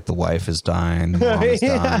where it's like the wife is dying, the mom is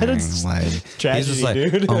Yeah, dying. it's Like he's tragedy, just like,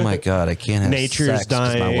 dude. oh my god, I can't have Nature's sex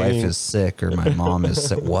 'cause my wife dying. is sick or my mom is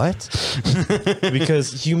sick. What?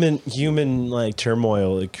 because human like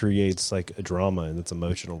turmoil, it creates like a drama and it's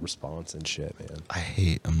emotional response and shit, man. I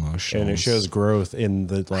hate emotions. And it shows growth in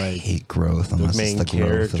the I like hate growth unless main it's the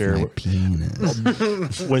growth character- of my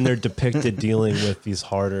penis. when they're depicted dealing with these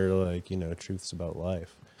harder like truths about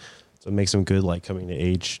life. So it makes them good like coming to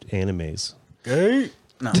age animes.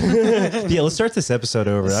 No. Yeah, let's start this episode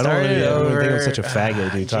over. I don't Start want it to think I'm over. such a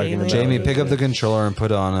faggot dude talking about Jamie, it. pick up the controller and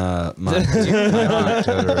put on my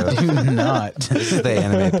Totoro. Do not. This is the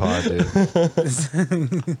anime pod, dude.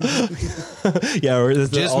 Yeah, we're this,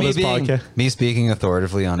 Just all me this being podcast. me speaking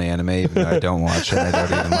authoritatively on anime, even though I don't watch it, I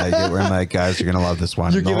don't even like it. Where I'm like, guys, you're gonna love this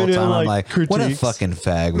one. You're And the whole giving it, time I'm like, like, what a critiques. fucking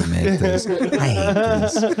fag would make this. I hate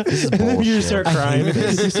this. This is bullshit. You start crying.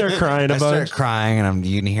 You start crying I about start crying, and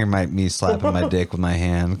you can hear me slapping my dick with my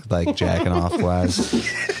hand, like jacking off wise.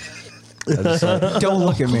 I'm just like, Don't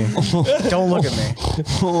look at me. Don't look at me.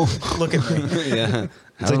 Look at me. yeah.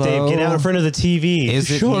 It's like, Dave, get out in front of the TV.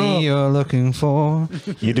 Is it Shut me up. you're looking for?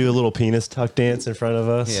 You do a little penis tuck dance in front of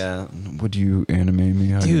us. Yeah. Would you animate me?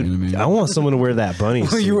 How do you animate Dude, me? I want someone to wear that bunny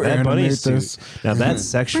suit. you that bunny animate suit. this? Now that's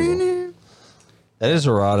sexual. That is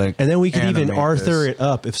erotic. And then we could even Animate Arthur this. it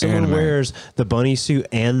up. If someone Animate. wears the bunny suit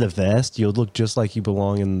and the vest, you'll look just like you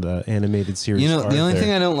belong in the animated series. You know, the only Arthur.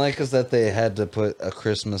 thing I don't like is that they had to put a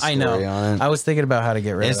Christmas I story know. on it. I was thinking about how to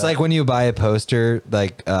get rid of It's that. like when you buy a poster,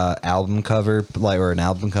 like album cover, like or an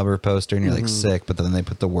album cover poster, and you're like sick, but then they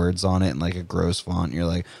put the words on it in like a gross font. And you're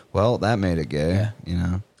like, well, that made it gay, Yeah. you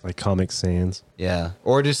know? like Comic Sans. Yeah.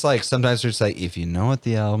 Or just like sometimes it's like if you know what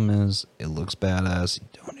the album is, it looks badass. You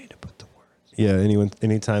don't need to put the words. Yeah,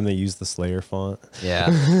 anytime they use the Slayer font. Yeah.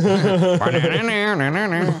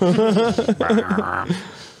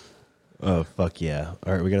 Oh fuck yeah!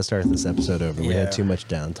 All right, we gotta start this episode over. We Yeah. had too much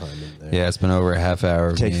downtime in there. Yeah, it's been over a half hour.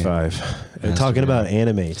 of Take me. 5. And talking about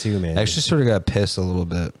anime too, man. I actually sort of got pissed a little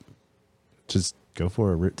bit. just go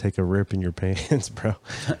for a take a rip in your pants, bro.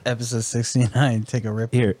 Episode 69. Take a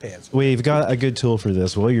rip in Here, your pants. we've got a good tool for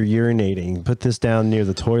this. While you're urinating, put this down near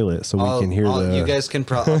the toilet so we can hear the. You guys can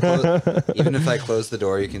probably, even if I close the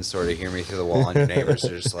door, you can sort of hear me through the wall, and your neighbors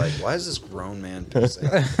are just like, why is this grown man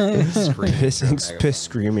pissing? piss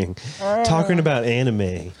screaming, talking about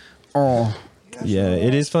anime. Oh. Yeah,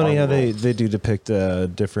 it is funny how they do depict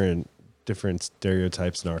different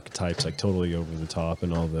stereotypes and archetypes, like totally over the top,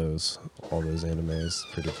 and all those animes.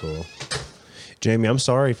 Pretty cool. Jamie, I'm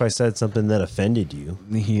sorry if I said something that offended you.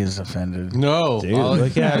 He is offended. No, Dude,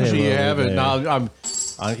 look at him actually, you over haven't. there.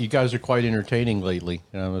 No, you guys are quite entertaining lately.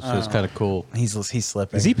 It's kind of cool. He's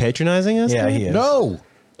slipping. Is he patronizing us? Yeah, dude? he is. No,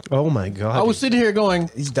 Oh my god. I was sitting here going,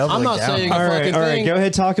 He's doubling I'm not down. saying a all right, fucking all right. thing. Go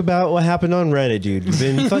ahead, talk about what happened on Reddit, dude. You've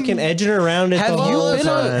been fucking edging around it Have the you whole been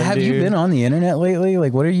time. have you dude. been on the internet lately?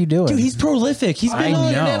 Like, what are you doing? Dude, he's prolific. He's I been on know.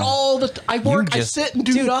 Internet all the. I work. just- I sit and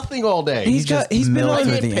do nothing all day. He's just been milk on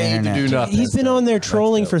through I it. get the paid to internet. do nothing. He's been on there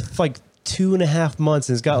trolling dope. for like 2.5 months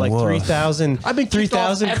and has got like Woof. 3,000 I've been kicked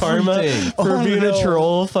off 3,000 karma everything. for Oh, being no. a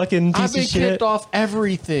troll fucking piece I've been of shit. kicked off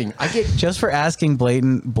everything. I get. just for asking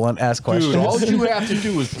blatant, blunt ass questions. Dude, all you have to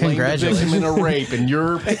do is blame the victim in a rape, and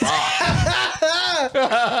you're. He's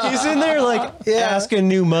in there like asking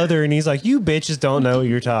new mother and he's like, you bitches don't know what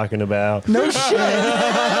you're talking about. No shit.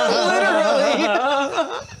 Literally.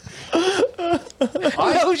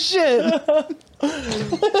 No shit.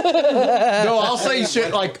 No, I'll say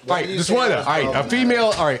shit like, all right, this one, all right, a female,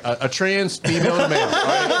 all right, a trans female and a male, all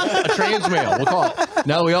right, a trans male, we'll call it.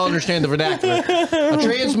 Now we all understand the vernacular. A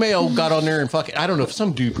trans male got on there and fucking, I don't know,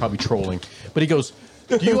 some dude probably trolling, but he goes,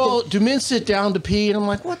 do men sit down to pee? And I'm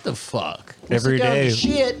like, what the fuck? We Every sit down to day.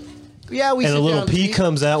 shit. Yeah, we And sit a little down to pee pee.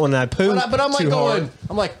 comes out when I poop. But I'm like too going, hard.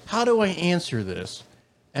 I'm like, how do I answer this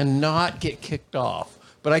and not get kicked off?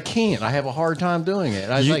 but I can't. I have a hard time doing it.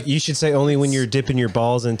 And I was like, You should say only when you're dipping your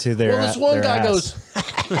balls into their. well, this one their guy ass. goes,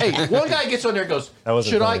 hey, one guy gets on there and goes, That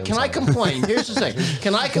wasn't should funny, I, I'm can I sorry. complain? Here's the thing.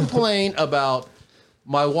 Can I complain about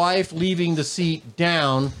my wife leaving the seat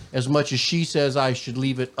down as much as she says I should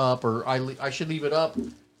leave it up, or I should leave it up?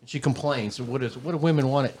 And she complains. So what do women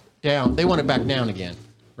want it down? They want it back down again,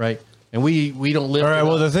 right? And we don't lift. All right. it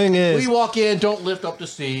Well, up. the thing is, we walk in, don't lift up the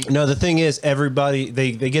seat. no, the thing is, everybody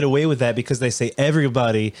they get away with that because they say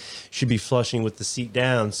everybody should be flushing with the seat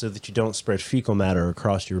down so that you don't spread fecal matter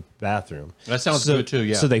across your bathroom. That sounds So- good too.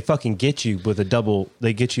 Yeah. So they fucking get you with a double.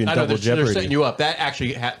 They get you in I know double they're jeopardy. setting you up. That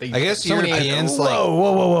actually, I I guess Europeans like.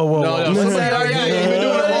 whoa. No, somebody, yeah, you've been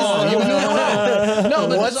doing it wrong. You've been doing it wrong. No,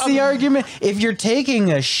 but What's the argument? If you're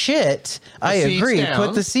taking a shit, I seat's agree. down,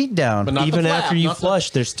 Put the seat down. but not Even the flap, after you not the- flush,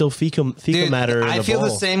 there's still fecal Dude, matter in I the feel bowl.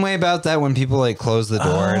 the same way about that when people like close the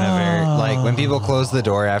door in a very like when people close the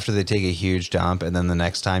door after they take a huge dump and then the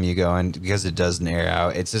next time you go in because it doesn't air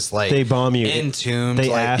out, it's just like They bomb you. entombed, They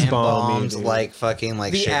like ass bomb you, embalmed, dude. like fucking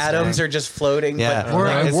like the shit atoms stain. are just floating. Yeah,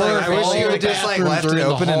 but- it's like, I wish all you the would just like bathrooms left are it in the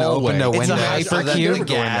open and opened a hallway. window. It's a so that hypercube. the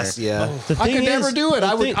gas, yeah. The I thing could never is- do it. the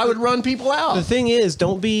I thing- would run people out. The thing is,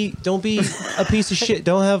 don't be a piece of shit.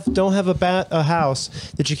 Don't have a house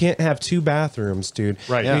that you can't have two bathrooms, dude.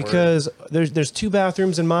 Right. Yeah. Because there's two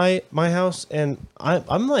bathrooms in my house, and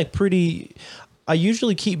I'm like pretty. I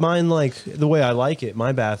usually keep mine like the way I like it,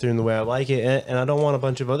 my bathroom the way I like it, and I don't want a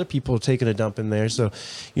bunch of other people taking a dump in there. So,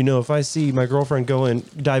 if I see my girlfriend going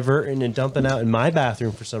diverting and dumping out in my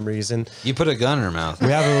bathroom for some reason, You put a gun in her mouth. we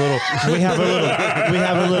have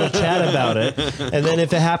a little chat about it, and then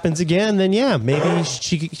if it happens again, then yeah, maybe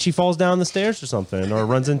she falls down the stairs or something, or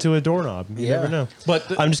runs into a doorknob. You Yeah. never know.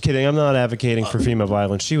 But I'm just kidding. I'm not advocating for female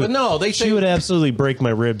violence. She would. But no, they she say- would absolutely break my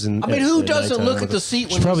ribs. And I mean, who doesn't look at the seat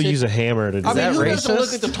when She'd probably they sit- use a hammer to do I mean, that. who doesn't racist?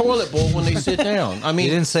 look at the toilet bowl when they sit down? I You mean,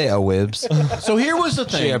 didn't say a wibs. so here was the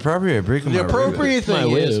thing. Gee, appropriate breaking The my appropriate My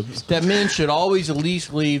thing is ribs. that men should always at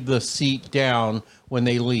least leave the seat down when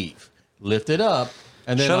they leave. Lift it up,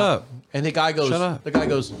 and then Shut up. And the guy goes. Shut up. The guy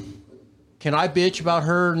goes. Can I bitch about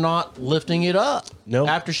her not lifting it up? No.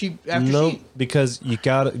 After she. Because you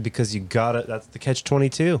got it. Because you got it. That's the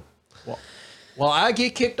catch-22. Well, I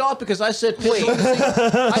get kicked off because I said piss on the seat.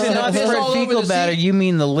 I said Not piss spread all over fecal the matter. seat. You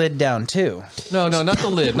mean the lid down too? No, not the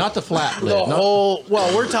lid, not the flat lid. The not- whole.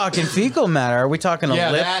 Well, we're talking fecal matter. Are we talking a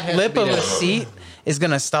Yeah, that has lip to of be a done. seat is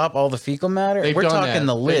going to stop all the fecal matter? They've We're done talking that.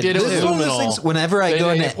 the They lid. did it too. with This is one of those luminol. things. Whenever I go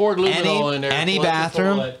They into poured luminol in there, any plugged the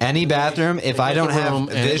bathroom, toilet. if I They don't put the have room,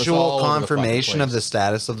 and it was all visual over the fucking confirmation of place. the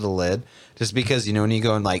status of the lid, just because when you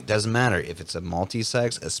go in, like, doesn't matter if it's a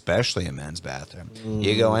multi-sex, especially a men's bathroom.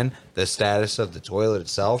 You go in, the status of the toilet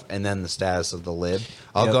itself, and then the status of the lid.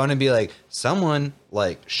 I'll go in and be like, someone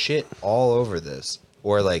like shit all over this,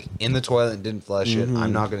 or like in the toilet and didn't flush it.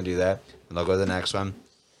 I'm not going to do that, and I'll go to the next one.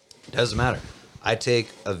 Doesn't matter. I take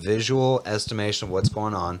a visual estimation of what's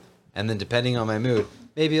going on, and then depending on my mood,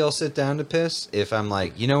 maybe I'll sit down to piss. If I'm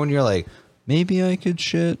like, when you're like, maybe I could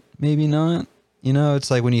shit, maybe not. It's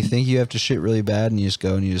like when you think you have to shit really bad, and you just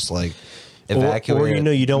go and you just like evacuate.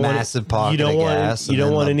 Or you don't want massive pocket you don't of want gas. you and don't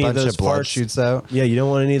then want a any of bunch those blood farts shoots out. Yeah, you don't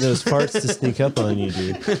want any of those farts to sneak up on you,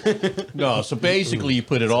 dude. No, so basically you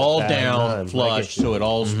put it all bad down, time. I flush, get you. so it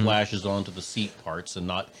all splashes onto the seat parts and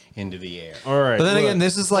not into the air. All right, But then look. again,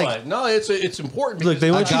 this is like But no, it's important. Look, Because they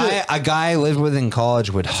a want you to. guy I lived with in college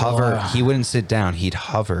would hover. He wouldn't sit down. He'd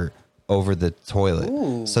hover over the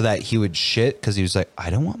toilet so that he would shit because he was like, I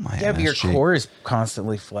don't want my Yeah, ass but your cheek. core is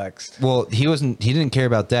constantly flexed. Well, he didn't care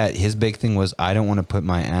about that. His big thing was, I don't want to put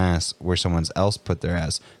my ass where someone else put their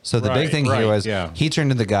ass. So the big thing here was, he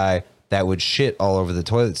turned to the guy that would shit all over the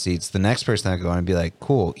toilet seats. The next person that would go on and be like,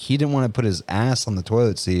 cool. He didn't want to put his ass on the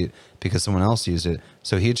toilet seat because someone else used it.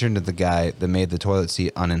 So he turned to the guy that made the toilet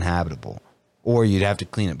seat uninhabitable. Or you'd have to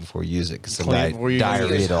clean it before you use it because the Clean it guy before you use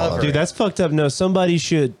it. diarrheaed all over. Dude, it. that's fucked up. No, somebody.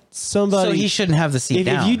 So he shouldn't have the seat If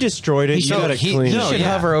down. you destroyed it, you gotta clean he it. should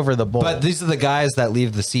hover over the bowl. But these are the guys that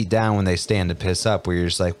leave the seat down when they stand to piss up, where you're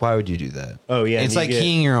just like, why would you do that? Oh, yeah, It's and you like get-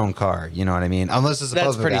 keying your own car. You know what I mean? Unless it's a That's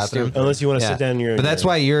public pretty bathroom. stupid. Unless you want to sit down in your. But that's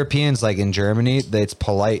why Europeans, like in Germany, it's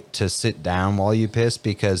polite to sit down while you piss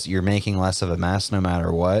because you're making less of a mess no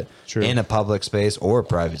matter what. True. In a public space or a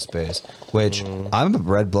private space, which I'm a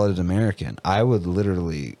red-blooded American. I would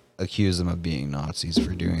literally accuse them of being Nazis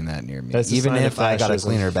for doing that near me, That's a even sign if of I got a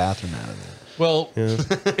fascism. cleaner bathroom out of it. Well, it was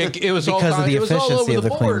Because of the it was all efficiency over of the the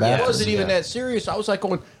clean board. It bathroom. wasn't even that serious. I was like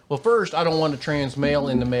going, well, first, I don't want a trans male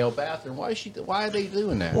in the male bathroom. Why are they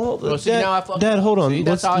doing that? Well, see, now I fucking- Dad, hold on. See,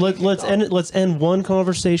 that's how I Let's end one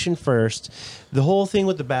conversation first. The whole thing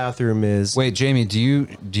with the bathroom is Wait, Jamie, do you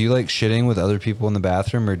like shitting with other people in the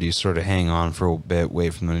bathroom, or do you sort of hang on for a bit,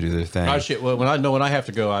 wait for them to do their thing? Oh shit! Well, when I have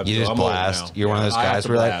to go, You just I'm blast. old now. You're one of those I have guys to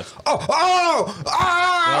where you're like, blast.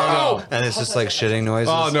 oh, No. and it's just like shitting noises.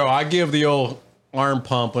 Oh no! I give the old arm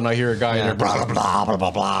pump when I hear a guy in there. Blah blah blah blah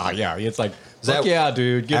blah blah. Yeah, it's like, fuck yeah,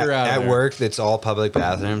 dude, get her out of at there. work. It's all public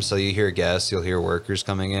bathrooms, so you hear guests, you'll hear workers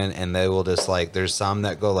coming in, and they will just like. There's some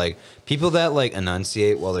that go like people that like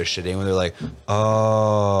enunciate while they're shitting, when they're like,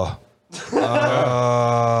 oh.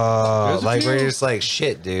 Like we're just like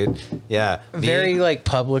shit, dude. Yeah, Very like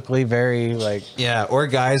publicly, very like yeah, or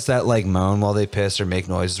guys that like moan while they piss or make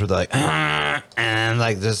noises where they're like, and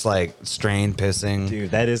like just like strained pissing.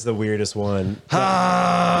 dude, that is the weirdest one.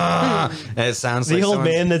 And it sounds The like old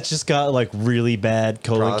someone's- man that's just got like really bad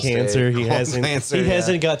colon Prostate, cancer. He colon hasn't cancer, he yeah.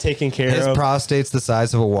 hasn't got taken care His of. prostate's the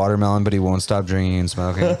size of a watermelon, but he won't stop drinking and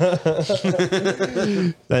smoking.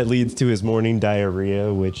 That leads to his morning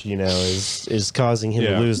diarrhea, which is causing him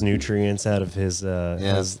Yeah. to lose nutrients out of his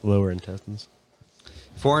lower intestines.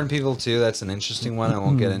 Foreign people too. That's an interesting one. I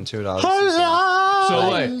won't get into it. Obviously.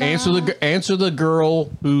 So answer the girl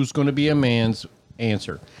who's going to be a man's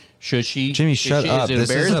answer. Should she? Jimmy, shut up.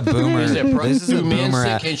 This is a boomer. Is it pro- This is a do men boomer.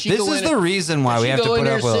 sit- can she This go is in the and- reason why can we she have to go in put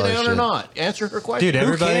there up and with all sit this down or shit. not? Answer her question. Dude,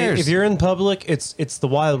 everybody, cares? if you're in public, it's the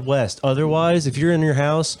Wild West. Otherwise, if you're in your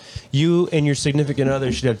house, you and your significant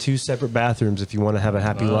other should have two separate bathrooms if you want to have a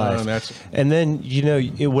happy life. And then,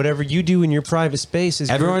 whatever you do in your private space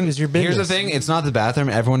is Everyone is your business. Here's the thing: it's not the bathroom.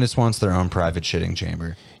 Everyone just wants their own private shitting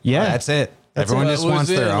chamber. Yeah. That's it. That's Everyone what just was wants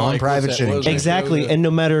their in, own like, private what's that- shitting what was chamber. it? Exactly. And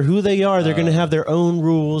no matter who they are, they're going to have their own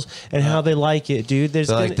rules and how they like it, dude. There's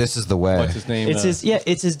They're gonna, like, this is the way. What's his name? it's as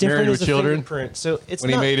different Married as with a Children? fingerprint. So it's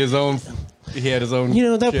when not, he made his own. He had his own. that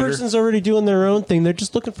shitter. person's already doing their own thing. They're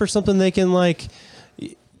just looking for something they can like.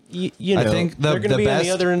 I think the- they're going the to be on best-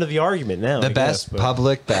 the other end of the argument now. The I best guess, but-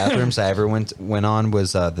 public bathrooms I ever went on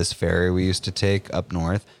was this ferry we used to take up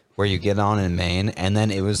north, where you get on in Maine, and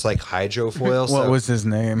then it was like hydrofoil. what was his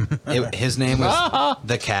name? His name was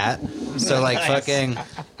the cat. So like fucking,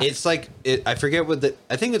 it's like I forget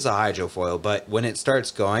I think it's a hydrofoil, but when it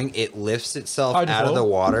starts going, it lifts itself out of Hydrofoil? the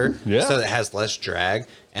water, Yeah. so it has less drag,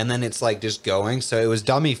 and then it's like just going. So it was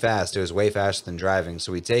dummy fast. It was way faster than driving.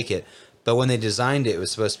 So we take it. But when they designed it, it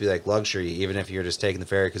was supposed to be like luxury, even if you're just taking the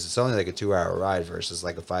ferry, because it's only like a 2-hour ride versus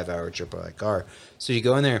like a 5-hour trip by car. So you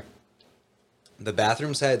go in there. The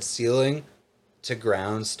bathrooms had ceiling to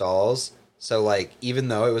ground stalls. So like, even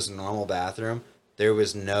though it was a normal bathroom, there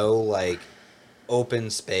was no like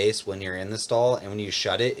open space when you're in the stall. And when you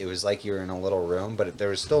shut it, it was like you were in a little room, but there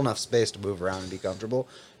was still enough space to move around and be comfortable.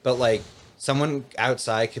 But like someone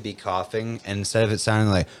outside could be coughing, and instead of it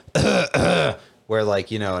sounding like, where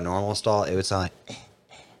like, a normal stall, it would sound like,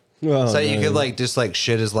 so you could like just like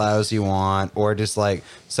shit as loud as you want, or just like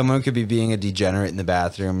someone could be being a degenerate in the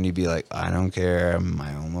bathroom and you'd be like, I don't care, I'm in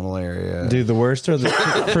my own little area. Dude, the worst for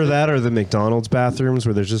that are the McDonald's bathrooms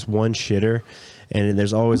where there's just one shitter, and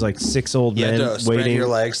there's always like 6 old You have men to spread waiting. your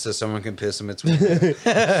legs so someone can piss in between.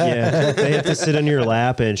 Yeah, they have to sit on your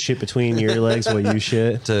lap and shit between your legs while you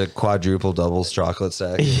shit. To quadruple doubles chocolate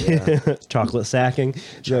stacking. Yeah. Chocolate sacking, is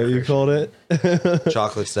that what you called it?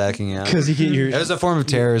 Chocolate stacking, yeah. Because you get your It was a form of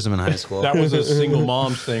terrorism in high school. That was a single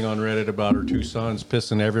mom's thing on Reddit about her 2 sons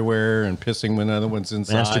pissing everywhere and pissing when the other one's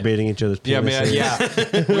inside. masturbating each other's Yeah, man. penises. Yeah,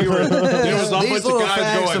 there was a bunch These of little guys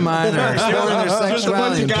facts going. of mine are exploring their Just a bunch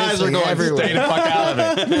sexuality of and guys are pissing going. everywhere. Stay the fuck out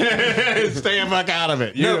of it. Stay the fuck out of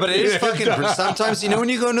it. No, but it is fucking. Sometimes when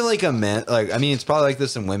you go into like a men, like I mean, it's probably like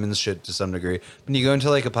this in women's shit to some degree. When you go into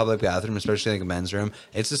like a public bathroom, especially like a men's room,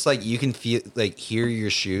 it's just like you can feel like hear your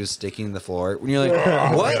shoes sticking to the floor. When you're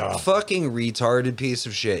like, what fucking retarded piece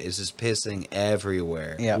of shit is just pissing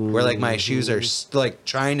everywhere? Yeah. Where like my shoes are like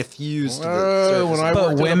trying to fuse to the Whoa, surface. when I But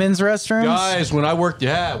worked at a- women's restrooms? guys, when I worked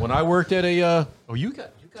at a you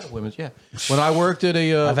got a women's, yeah. When I worked at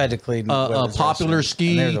a I've had to clean a women's popular restrooms, ski,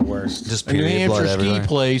 and they're the worst. Just a New period blood Hampshire ski everywhere.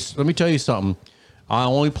 place. Let me tell you something. The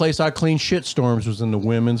only place I cleaned shit storms was in the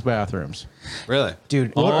women's bathrooms. Really?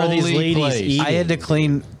 Dude, What are these Only ladies place. eating? I had to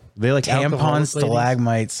clean They like alcoholic tampon ladies?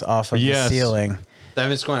 stalagmites off of Yes. the ceiling. That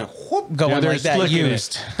means going. Whoop. Going Yeah, they're like that flicking it.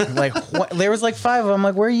 used. Like there was like 5 of them. I'm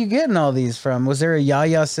like, where are you getting all these from? Was there a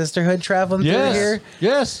Yaya sisterhood traveling through here?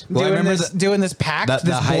 Yes. Well, I Doing remember this, the- doing this pact, the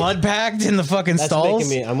this height- blood pact in the fucking That's stalls.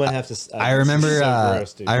 making me. I'm gonna have to. I remember. it's so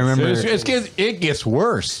gross, dude. I remember. It gets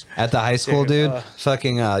worse. At the high school, dude,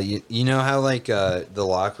 fucking, you know how like the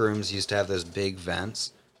locker rooms used to have those big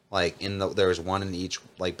vents like there was one in each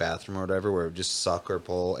like bathroom or whatever where it would just suck or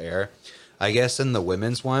pull air. I guess in the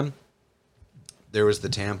women's one, there was the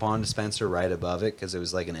tampon dispenser right above it because it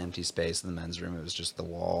was like an empty space in the men's room. It was just the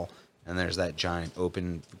wall, and there's that giant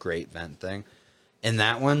open grate vent thing. In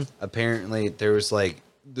that one, apparently there was like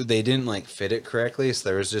they didn't like fit it correctly, so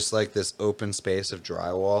there was just like this open space of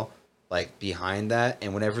drywall like behind that.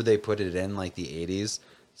 And whenever they put it in like the 80s,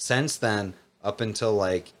 since then up until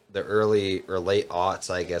like the early or late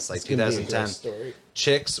aughts, I guess, like 2010,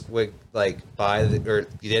 chicks would like buy or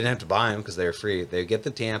you didn't have to buy them because they were free. They would get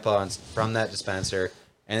the tampons from that dispenser,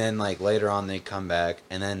 and then like later on they come back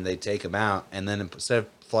and then they take them out, and then instead of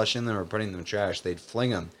flushing them or putting them in trash, they'd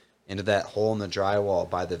fling them into that hole in the drywall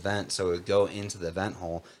by the vent, so it would go into the vent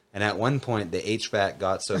hole. And at one point, the HVAC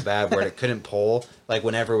got so bad where it couldn't pull. Like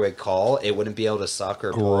whenever we'd call, it wouldn't be able to suck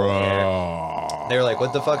or pull air. They were like,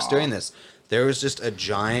 "What the fuck's doing this?" There was just a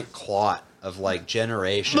giant clot of like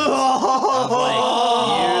generations of like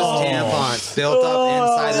used tampons built up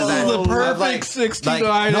inside of that. This is the perfect like,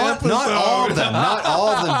 69 episode. Not all of them, not all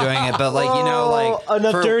of them doing it, but like, you know, like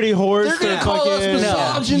enough dirty whores They're for gonna call us fucking.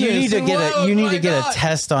 misogynist. You need to and get whoa, you need my to get God. a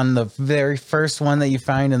test on the very first one that you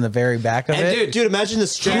find in the very back of And it. dude, Imagine the who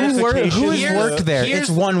stratification. has worked there? here's- It's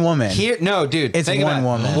one woman. Here, no, dude. It's think one about,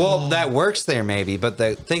 woman. Well, that works there maybe, but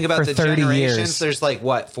the thing about For the 30 generations, years. there's like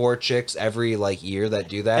what 4 chicks every like year that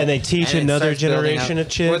do that, And they teach it another starts building generation up,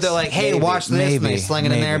 of chicks? where they're like, "Hey, Maybe, watch this," and they maybe, sling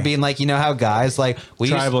it in there, maybe. being like, you know how guys like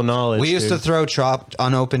Tribal knowledge, We used to dude. throw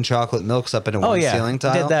unopened chocolate milks up into one yeah. ceiling I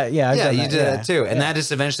tile. did that, yeah, I've yeah, done you that, did yeah. that too, and that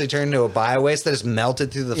just eventually turned into a bio waste that just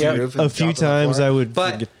melted through the Yep. roof. A and few dropped on the times floor. I would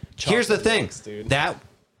But get here's the chocolate thing, milks, dude. that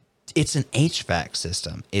it's an HVAC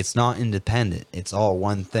system. It's not independent. It's all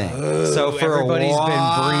one thing. So for everybody's a been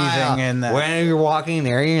while, breathing in that. when you're walking in the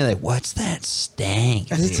area, you're like, "What's that stank?"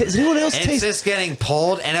 Does anyone else It's taste? just getting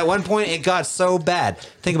pulled, and at one point it got so bad.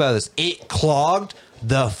 Think about this: it clogged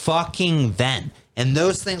the fucking vent, and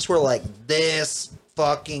those things were like this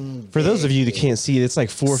fucking. For those of big, you that dude. can't see, it's like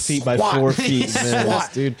 4 feet by 4 feet, man,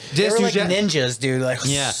 Swat. dude. They Just were like use- ninjas, dude. Like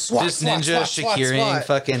yeah, swat, just swat, ninja swat, swat, securing swat.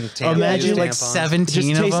 fucking. tampons, Imagine, like tampons. 17 Just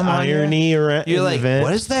of taste them. on there. irony around. You're in like, the vent.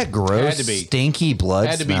 what is that gross, Had to be. stinky blood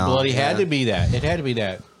Had to be smell? bloody. Had Yeah. to be that. It had to be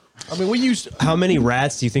that. I mean, we used. How many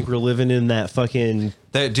rats do you think were living in that fucking?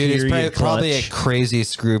 Dude, it's period probably a clutch? crazy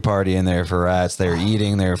screw party in there for rats. They're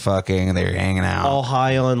eating, they're fucking, they're hanging out. All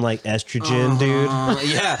high on like estrogen, dude.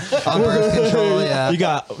 Yeah, on birth control. Yeah, You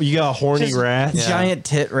got horny rats. Yeah. Giant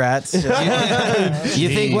tit rats. you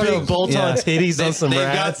think what Big bolt-on titties on some they've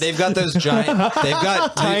rats. they've got those giant. They've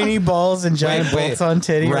got Tiny balls and giant wait. bolts on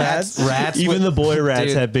titty rats. rats. Rats. Even with, the boy rats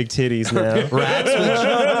dude, have big titties now.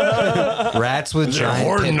 rats with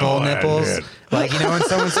giant pit bull nipples. Like, you know, when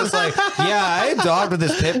someone's just like, "Yeah, I adopted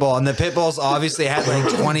this pit bull," and the pit bull's obviously had like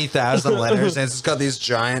 20,000 letters, and it's got these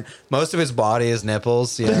giant. Most of its body is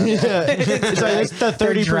nipples. Yeah. It's like it's the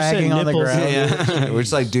 30% dragging on the nipples. ground. Yeah, we're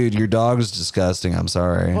just like, dude, your dog is disgusting. I'm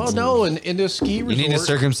sorry. Well, no, in this ski resort, You need to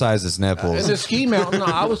circumcise his in nipples. the ski mountain,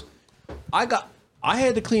 I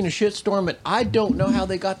had to clean a shit storm, and I don't know how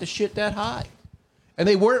they got the shit that high. And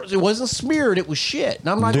they weren't. It wasn't smeared. It was shit. And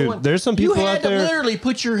I'm not Dude, going. there's some people you had out to there- literally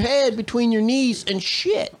put your head between your knees and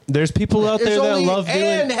shit. There's people out there that love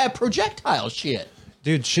and doing, have projectile shit.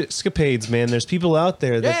 dude, shitscapades, man. There's people out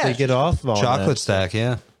there that Yeah. they get off on Chocolate that. stack,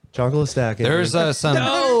 yeah. Chocolate stacking. There's some.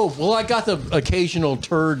 No, well, I got the occasional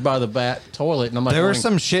turd by the toilet, and I'm like, There were going,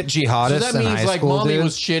 some shit So jihadists that in means high like school, mommy dude.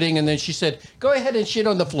 was shitting, and then she said, "Go ahead and shit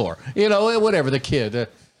on the floor." You know, whatever. The kid.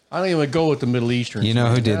 I don't even go with the Middle Eastern. You know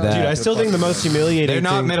who did that? Dude, I still think the most humiliating They're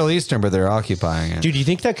not thing- Middle Eastern, but they're occupying it. Dude, you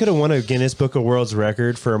think that could have won a Guinness Book of World's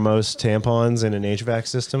Record for most tampons in an HVAC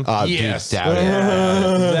system? Yes. Dude, doubt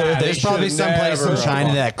it. There's They probably should some place in never-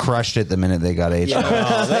 China that crushed it the minute they got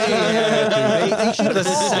HVAC. They should The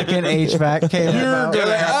second HVAC came out. They're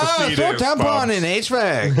like, oh, throw tampon in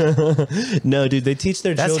HVAC. No, dude, they teach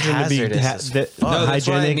their That's children to be hazardous as fuck. No, that's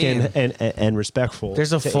what I hygienic mean. and respectful.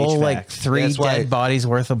 There's a to full HVAC. like 3 That's why- dead bodies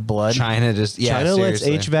worth of blood. China just, yeah, China lets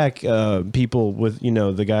seriously. HVAC people with, you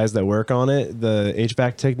know, the guys that work on it, the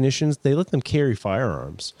HVAC technicians, they let them carry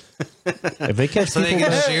firearms. If they catch So they people,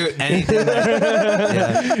 can shoot anything.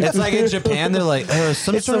 Yeah. It's like in Japan, they're like, oh,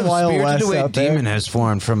 some It's sort the of Wild spirited West away out there. demon has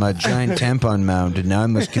formed from a giant tampon mound, and now I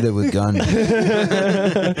must kill it with gun.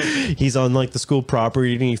 he's on like the school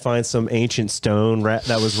property and he finds some ancient stone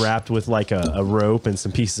that was wrapped with like a rope and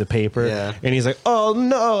some pieces of paper. Yeah. And he's like, oh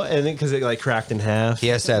no. And then because it like cracked in half. He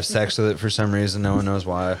has to have sex with it for some reason. No one knows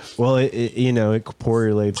why. Well, you know, it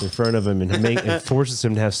correlates in front of him and it forces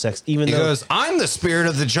him to have sex, even He though goes, I'm the spirit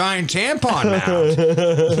of the giant tampon mound.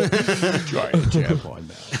 Giant tampon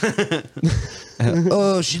now.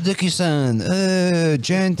 Oh, Shizuki-san.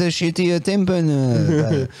 Janta shitty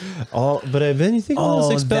timpana. But then you think all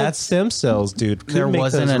those expelled that's- stem cells, dude. Could There make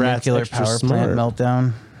wasn't those a rats nuclear extra power smart. plant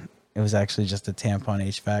meltdown. It was actually just a tampon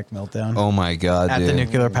HVAC meltdown Oh my god, at dude. the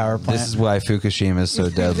nuclear power plant. This is why Fukushima is so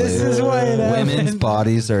deadly. This is why it Women's happened.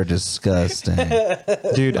 bodies are disgusting. Dude,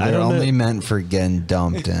 I They're don't only know. meant for getting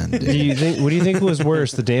dumped in. Dude. Do you think? What do you think was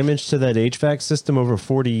worse, the damage to that HVAC system over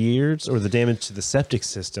 40 years, or the damage to the septic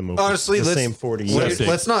system over Honestly, the let's- same 40 years?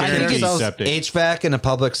 Let's not kid Guaranteed ourselves. septic. HVAC in a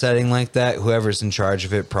public setting like that, whoever's in charge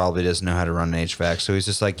of it probably doesn't know how to run an HVAC. So he's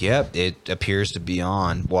just like, yep, it appears to be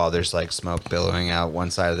on while there's like smoke billowing out one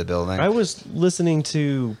side of the building. I was listening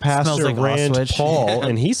to Pastor like Rand Auschwitz. Paul,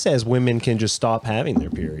 and he says women can just stop having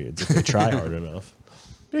their periods if they try hard enough.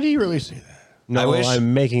 Did he really say that? No, I wish-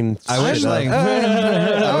 I'm making. I wish shit up. like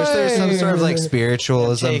I wish there was some sort of like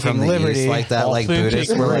spiritualism Taking from the liberty. East like that, like Authentic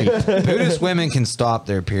Buddhist, where like Buddhist women can stop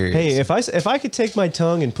their periods. Hey, if I could take my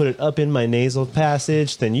tongue and put it up in my nasal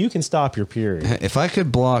passage, then you can stop your period. If I could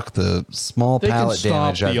block the small They can palate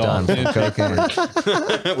stop damage I've the done from authentic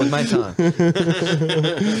cocaine with my tongue.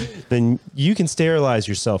 Then you can sterilize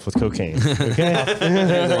yourself with cocaine. Okay?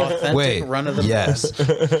 Authentic Wait, run of the yes.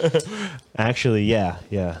 Actually, yeah.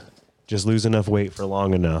 Just lose enough weight for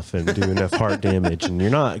long enough and do enough heart damage, and you're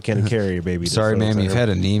not gonna carry your baby. to Sorry, full ma'am, you've term. had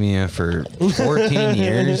anemia for 14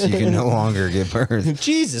 years. You can no longer give birth.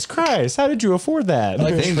 Jesus Christ! How did you afford that?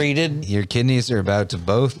 I think treated. your kidneys are about to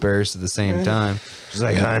both burst at the same time. She's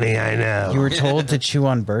like, honey, I know. You were told to chew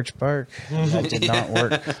on birch bark. That did not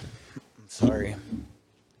work. I'm sorry.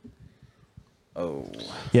 Oh,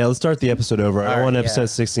 Yeah, let's start the episode over. I don't All want right, episode yeah.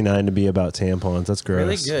 69 to be about tampons. That's gross.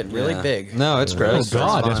 really good, really Yeah. big. No, it's Oh gross.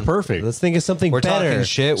 God, It's that's fun. perfect. Let's think of something We're better. talking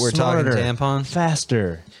shit. We're smarter, talking tampons.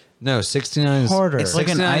 faster. No, 69 is Harder. It's like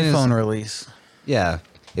an 69 is- iPhone release. Yeah.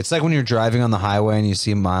 It's like when you're driving on the highway and you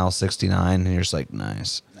see mile 69 and you're just like,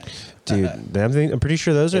 nice. Dude, I'm pretty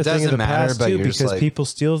sure those are It a thing of doesn't the matter, past but too, you're just because like- people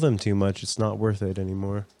steal them too much. It's not worth it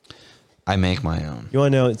anymore. I make my own. You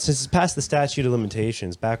want to know, since it's past the statute of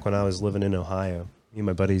limitations, back when I was living in Ohio, me and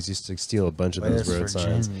my buddies used to steal a bunch of those West road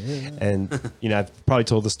signs. Virginia. And, I've probably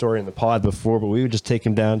told the story in the pod before, but we would just take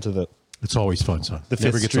them down to the It's always fun, son. the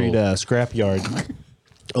Fifth Street scrap yard,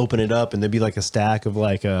 open it up, and there'd be like a stack of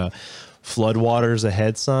like floodwaters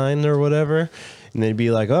ahead sign or whatever. And they'd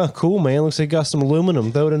be like, oh, cool, man. Looks like you got some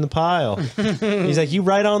aluminum. Throw it in the pile. He's like, you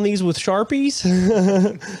write on these with Sharpies?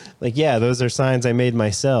 Like, yeah, those are signs I made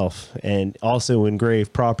myself and also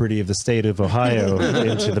engrave property of the state of Ohio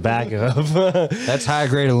into the back of. That's high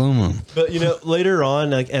grade aluminum. But, later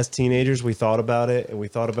on, like as teenagers, we thought about it and we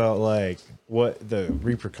thought about like what the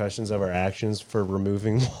repercussions of our actions for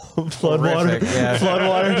removing floodwater yeah.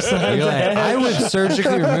 floodwater signs. You're like, I would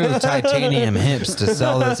surgically remove titanium hips to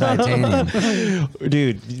sell the titanium.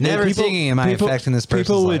 Dude, Never thinking, am I affecting this person's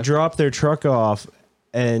People would life? drop their truck off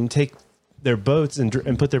and take their boats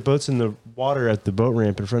and put their boats in the water at the boat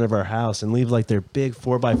ramp in front of our house and leave like their big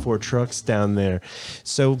 4x4 trucks down there,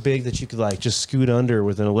 so big that you could like just scoot under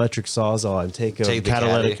with an electric sawzall and take Take a the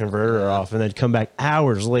catalytic caddy. converter off, and then come back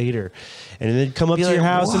hours later, and then come up Be to your like,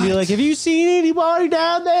 house and be "What?" like, "Have you seen anybody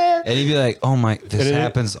down there?" And he'd be like, oh my, this And it-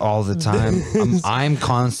 happens all the time. I'm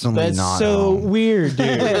constantly That's not so home. weird, dude.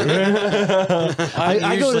 I go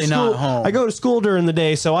to usually school. not home. I go to school during the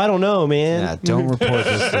day, so I don't know, man. Yeah, don't report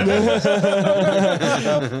this to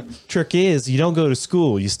me. Trick is, you don't go to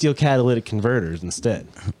school. You steal catalytic converters instead.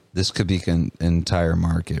 This could be an entire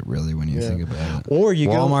market, really, when you think about it. Or you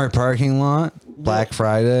go. Walmart parking lot, Black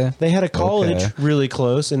Friday. They had a college Okay. really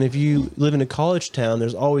close, and if you live in a college town,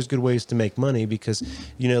 there's always good ways to make money because,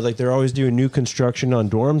 like they're always doing new construction on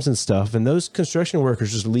dorms and stuff, and those construction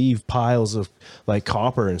workers just leave piles of like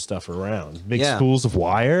copper and stuff around, big Yeah. spools of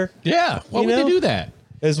wire. Yeah, why You would know? they do that?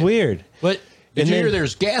 It's weird. But did And you then- hear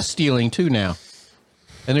there's gas stealing too now?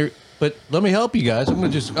 But let me help you guys. I'm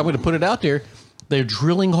gonna put it out there. They're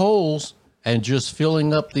drilling holes and just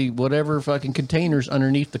filling up the whatever fucking containers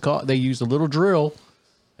underneath the car. They use a little drill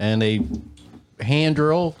and they hand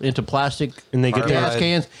drill into plastic And they get gas Carbide-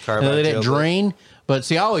 cans and carbide they let it gel. drain. But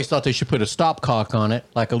see, I always thought they should put a stop cock on it,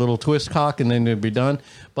 like a little twist cock, and then it'd be done.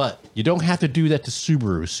 But you don't have to do that to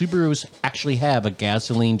Subarus. Subarus actually have a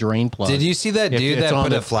gasoline drain plug. Did you see that If dude it's that on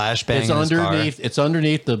put a flashbang It's in his car? underneath. It's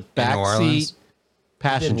underneath the back Orleans? seat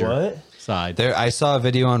passenger what? side. There, I saw a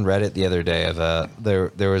video on Reddit the other day of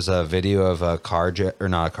there was a video of a not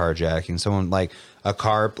a carjacking. Someone like a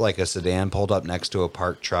car, like a sedan, pulled up next to a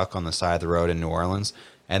parked truck on the side of the road in New Orleans,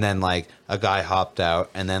 and then like a guy hopped out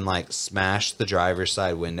and then like smashed the driver's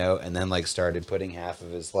side window and then like started putting half of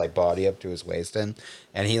his like body up to his waist in,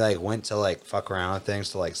 and he like went to like fuck around with things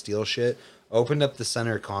to like steal shit. opened up the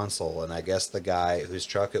center console, and I guess the guy whose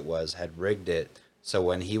truck it was had rigged it so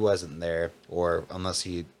when he wasn't there, or unless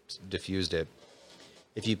he diffused it,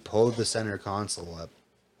 if you pulled the center console up,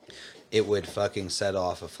 it would fucking set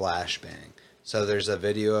off a flashbang. So there's a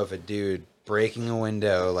video of a dude breaking a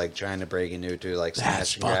window, like trying to break into it to like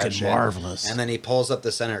smash and grab shit. Marvelous. And then he pulls up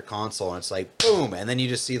the center console and it's like boom, and then you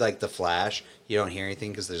just see like the flash. You don't hear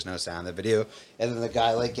anything because there's no sound in the video. And then the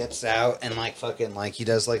guy like gets out and like fucking like he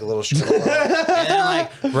does like a little shuttle and then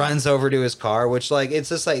like runs over to his car, which like it's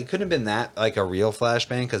just like it couldn't have been that like a real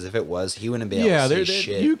flashbang, because if it was, he wouldn't be able to see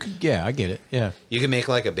shit. You could, I get it. Yeah, you can make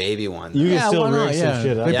like a baby one. You can still why not? rig some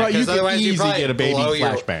shit up. Yeah, you could otherwise easily probably get a baby blow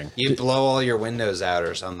flashbang. You blow all your windows out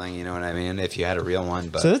or something. You know what I mean? If you had a real one,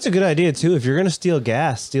 but So that's a good idea too. If you're gonna steal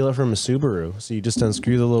gas, steal it from a Subaru. So you just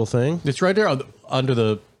unscrew the little thing. It's right there under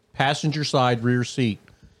the passenger side rear seat.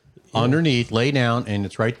 Underneath, lay down, and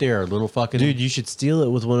it's right there. A little fucking Dude, you should steal it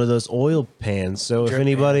with one of those oil pans. So if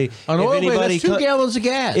anybody, an oil pan, that's 2 gallons of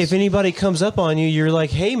gas. if anybody comes up on you, you're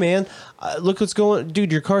like, "Hey, man, look what's going,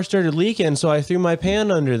 dude. Your car started leaking, so I threw my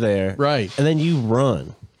pan under there." Right. and then you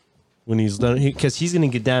run when he's done, because he's gonna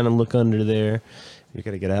get down and look under there. You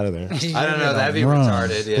gotta get out of there. I don't know. That'd be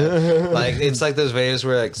retarded. Yeah, like it's like those videos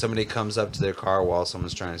where like somebody comes up to their car while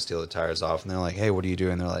someone's trying to steal the tires off, and they're like, "Hey, what are you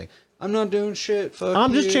doing?" And they're like, "I'm not doing shit. Fuck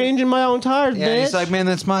I'm you." just changing my own tires, Yeah, bitch. he's like, "Man,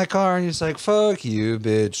 that's my car," and he's like, "Fuck you,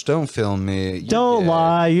 bitch! Don't film me. You're Don't dead.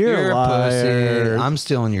 lie, you're a liar. pussy. I'm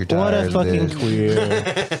stealing your What tires." a fucking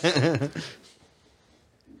bitch. queer.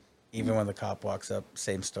 Even when the cop walks up,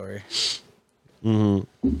 same story. Mm-hmm.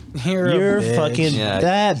 You're a bitch. fucking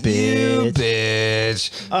that bitch. You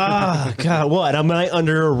bitch. Ah, God, what? Am I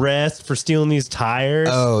under arrest for stealing these tires?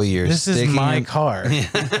 Oh, you're This is sticking my your- car.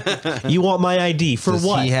 You want my ID for Does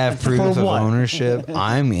what? he have proof for of what? ownership?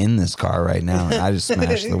 I'm in this car right now, and I just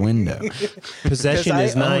smashed the window. Possession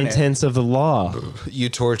 'Cause is I own it. 9/10 of the law. You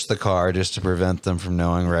torch the car just to prevent them from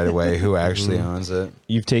knowing right away who actually owns it.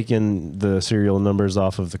 You've taken the serial numbers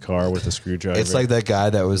off of the car with a screwdriver. It's like that guy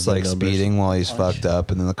that was The like numbers. speeding while he's fucked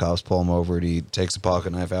up, and then the cops pull him over, and he takes a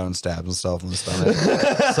pocket knife out and stabs himself in the stomach. So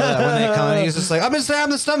that when they come in, he's just like, "I've been stabbed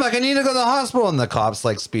in the stomach. I need to go to the hospital." And the cops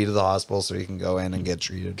like speed to the hospital so he can go in and get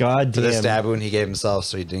treated. God for the damn. stab wound he gave himself,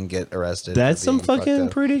 so he didn't get arrested. That's for some being fucked fucking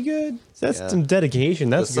up. pretty good. That's Yeah. some dedication.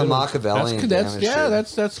 That's That's some good. Machiavellian. that's damage yeah,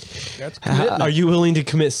 shit. that's commitment. Are you willing to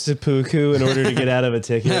commit seppuku in order to get out of a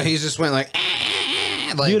ticket? No, he just went like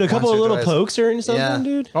Dude, a couple once of or little twice. pokes or something, Yeah.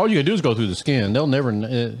 dude. All you gotta do is go through the skin. They'll never,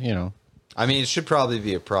 you know. I mean, it should probably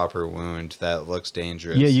be a proper wound that looks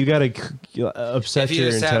dangerous. Yeah, you gotta upset If you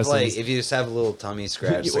your just have intestines. like, if you just have a little tummy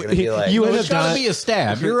scratch, they're gonna be like, You Well, end it's up gotta dying- be a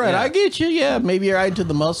stab. You're right. Yeah. I get you. Yeah, maybe you're right into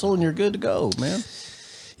the muscle and you're good to go, man.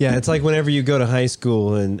 Yeah, it's like whenever you go to high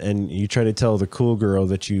school and you try to tell the cool girl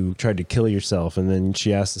that you tried to kill yourself, and then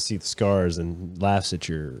she asks to see the scars and laughs at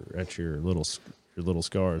your little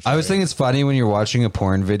scars. I was right? thinking it's funny when you're watching a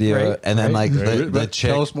porn video Right, and then right, like the right.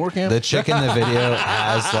 chick, Tell us more, Cam. the chick in the video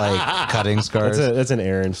has like cutting scars. That's an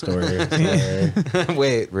Aaron story.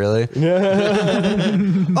 Wait, really?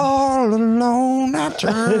 All alone, I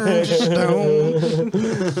turned to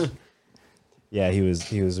stone. Yeah, he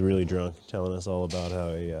was really drunk, telling us all about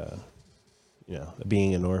how he,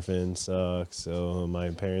 being an orphan sucks. So my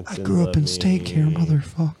parents didn't love me.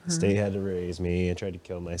 motherfucker. State had to raise me. I tried to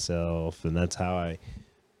kill myself, and that's how I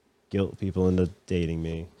guilt people into dating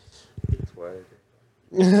me.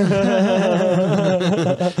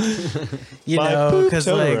 You My know, poop because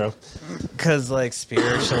Totoro. like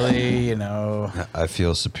spiritually, you know, I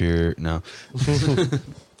feel superior. No,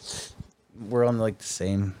 we're on like the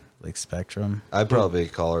same like spectrum. I'd probably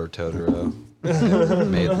call her Totoro.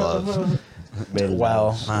 Made love.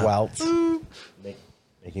 Wow, wow,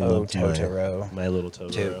 Making Oh, love to Totoro. my little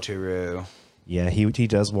Totoro. Totoro. Yeah, he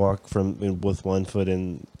does walk with one foot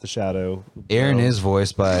in the shadow. Aaron Bro. is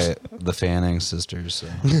voiced by the Fanning sisters.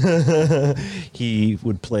 So. He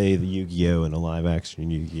would play the Yu-Gi-Oh in a live action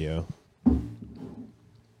Yu-Gi-Oh.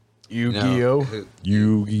 Yu-Gi-Oh.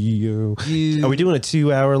 Yu-Gi-Oh. Are we doing a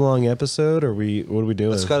 2-hour long episode, or what are we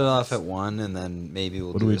doing? Let's cut it off at 1, and then maybe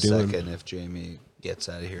we'll What do are we a doing? second if Jamie gets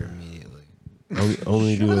out of here immediately.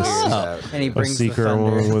 Only do Here's a out. and he a brings the secret thunder.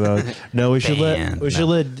 one without. No, we should Band.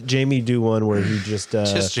 let Jamie do one where he just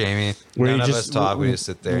Just Jamie. where None you of just- us talk. We just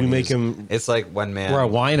sit there. we and make he's- him- It's like one man. Where I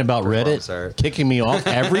whine about performs Reddit art. kicking me off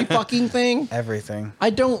every fucking thing. Everything. I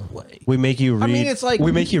don't. we make you read. I mean, it's like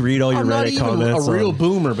we make you read all your I'm not Reddit even comments. a real on-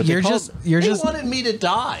 boomer, but You're they just- you're they just- wanted me to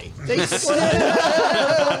die. They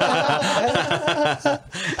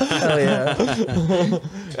Oh yeah.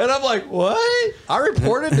 and I'm like, what? I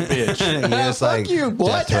reported the bitch. Yes, It's like you. What?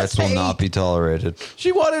 death threats That's will not be tolerated.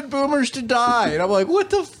 She wanted boomers to die, and I'm like, what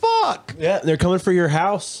the fuck? Yeah, they're coming for your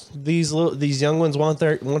house. These young ones want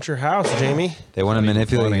your house, Jamie. They want to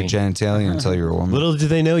manipulate funny. your genitalia until you're a woman. Little do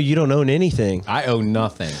they know you don't own anything. I own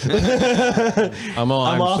nothing. I'm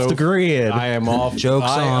off the grid. I am off. Joke's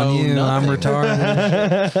I on own you. I'm nothing.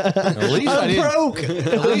 retarded. At least I didn't. broke.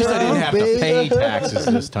 At least I didn't have to pay taxes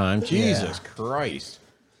this time. Jesus Christ.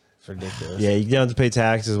 It's ridiculous. Yeah, you don't have to pay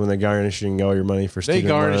taxes when they're garnishing all your money for They student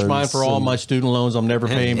garnish loans mine for all and- my student loans. I'm never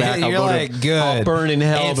paying back. I'll You're go like, to, good. I'll burn in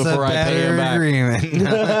hell It's before a I pay better them back.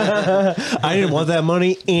 agreement. I didn't want that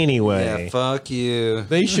money anyway. Yeah, fuck you.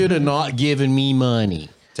 They should have not given me money.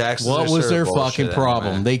 Taxes What are was their sort of fucking bullshit problem?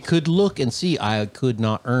 anyway. They could look and see I could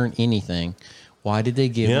not earn anything. Why did they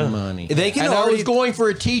give Yeah. me money? They can and I already- was going for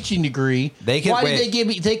a teaching degree. They can- Why wait. did they give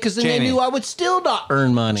me? Because then they Jamie. knew I would still not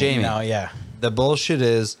earn money. Jamie. No, yeah. The bullshit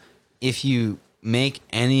is if you make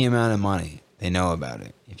any amount of money, they know about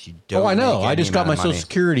it. If you don't, Oh, I know. make I any just got amount my of Social money,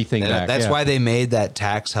 Security thing back. That's yeah. why they made that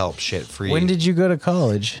tax help shit free. When did you go to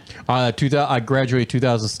college? 2000, I graduated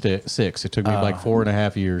 2006. It took me like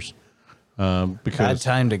 4.5 years. Bad Because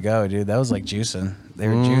time to go, dude. That was like juicing. They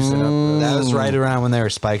were juicing up. that was right around when they were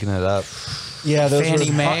spiking it up. Yeah, those Fannie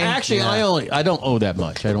were, Mae. actually, I don't owe that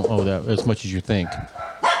much. I don't owe that as much as you think.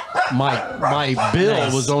 My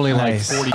bill was only like Nice. 40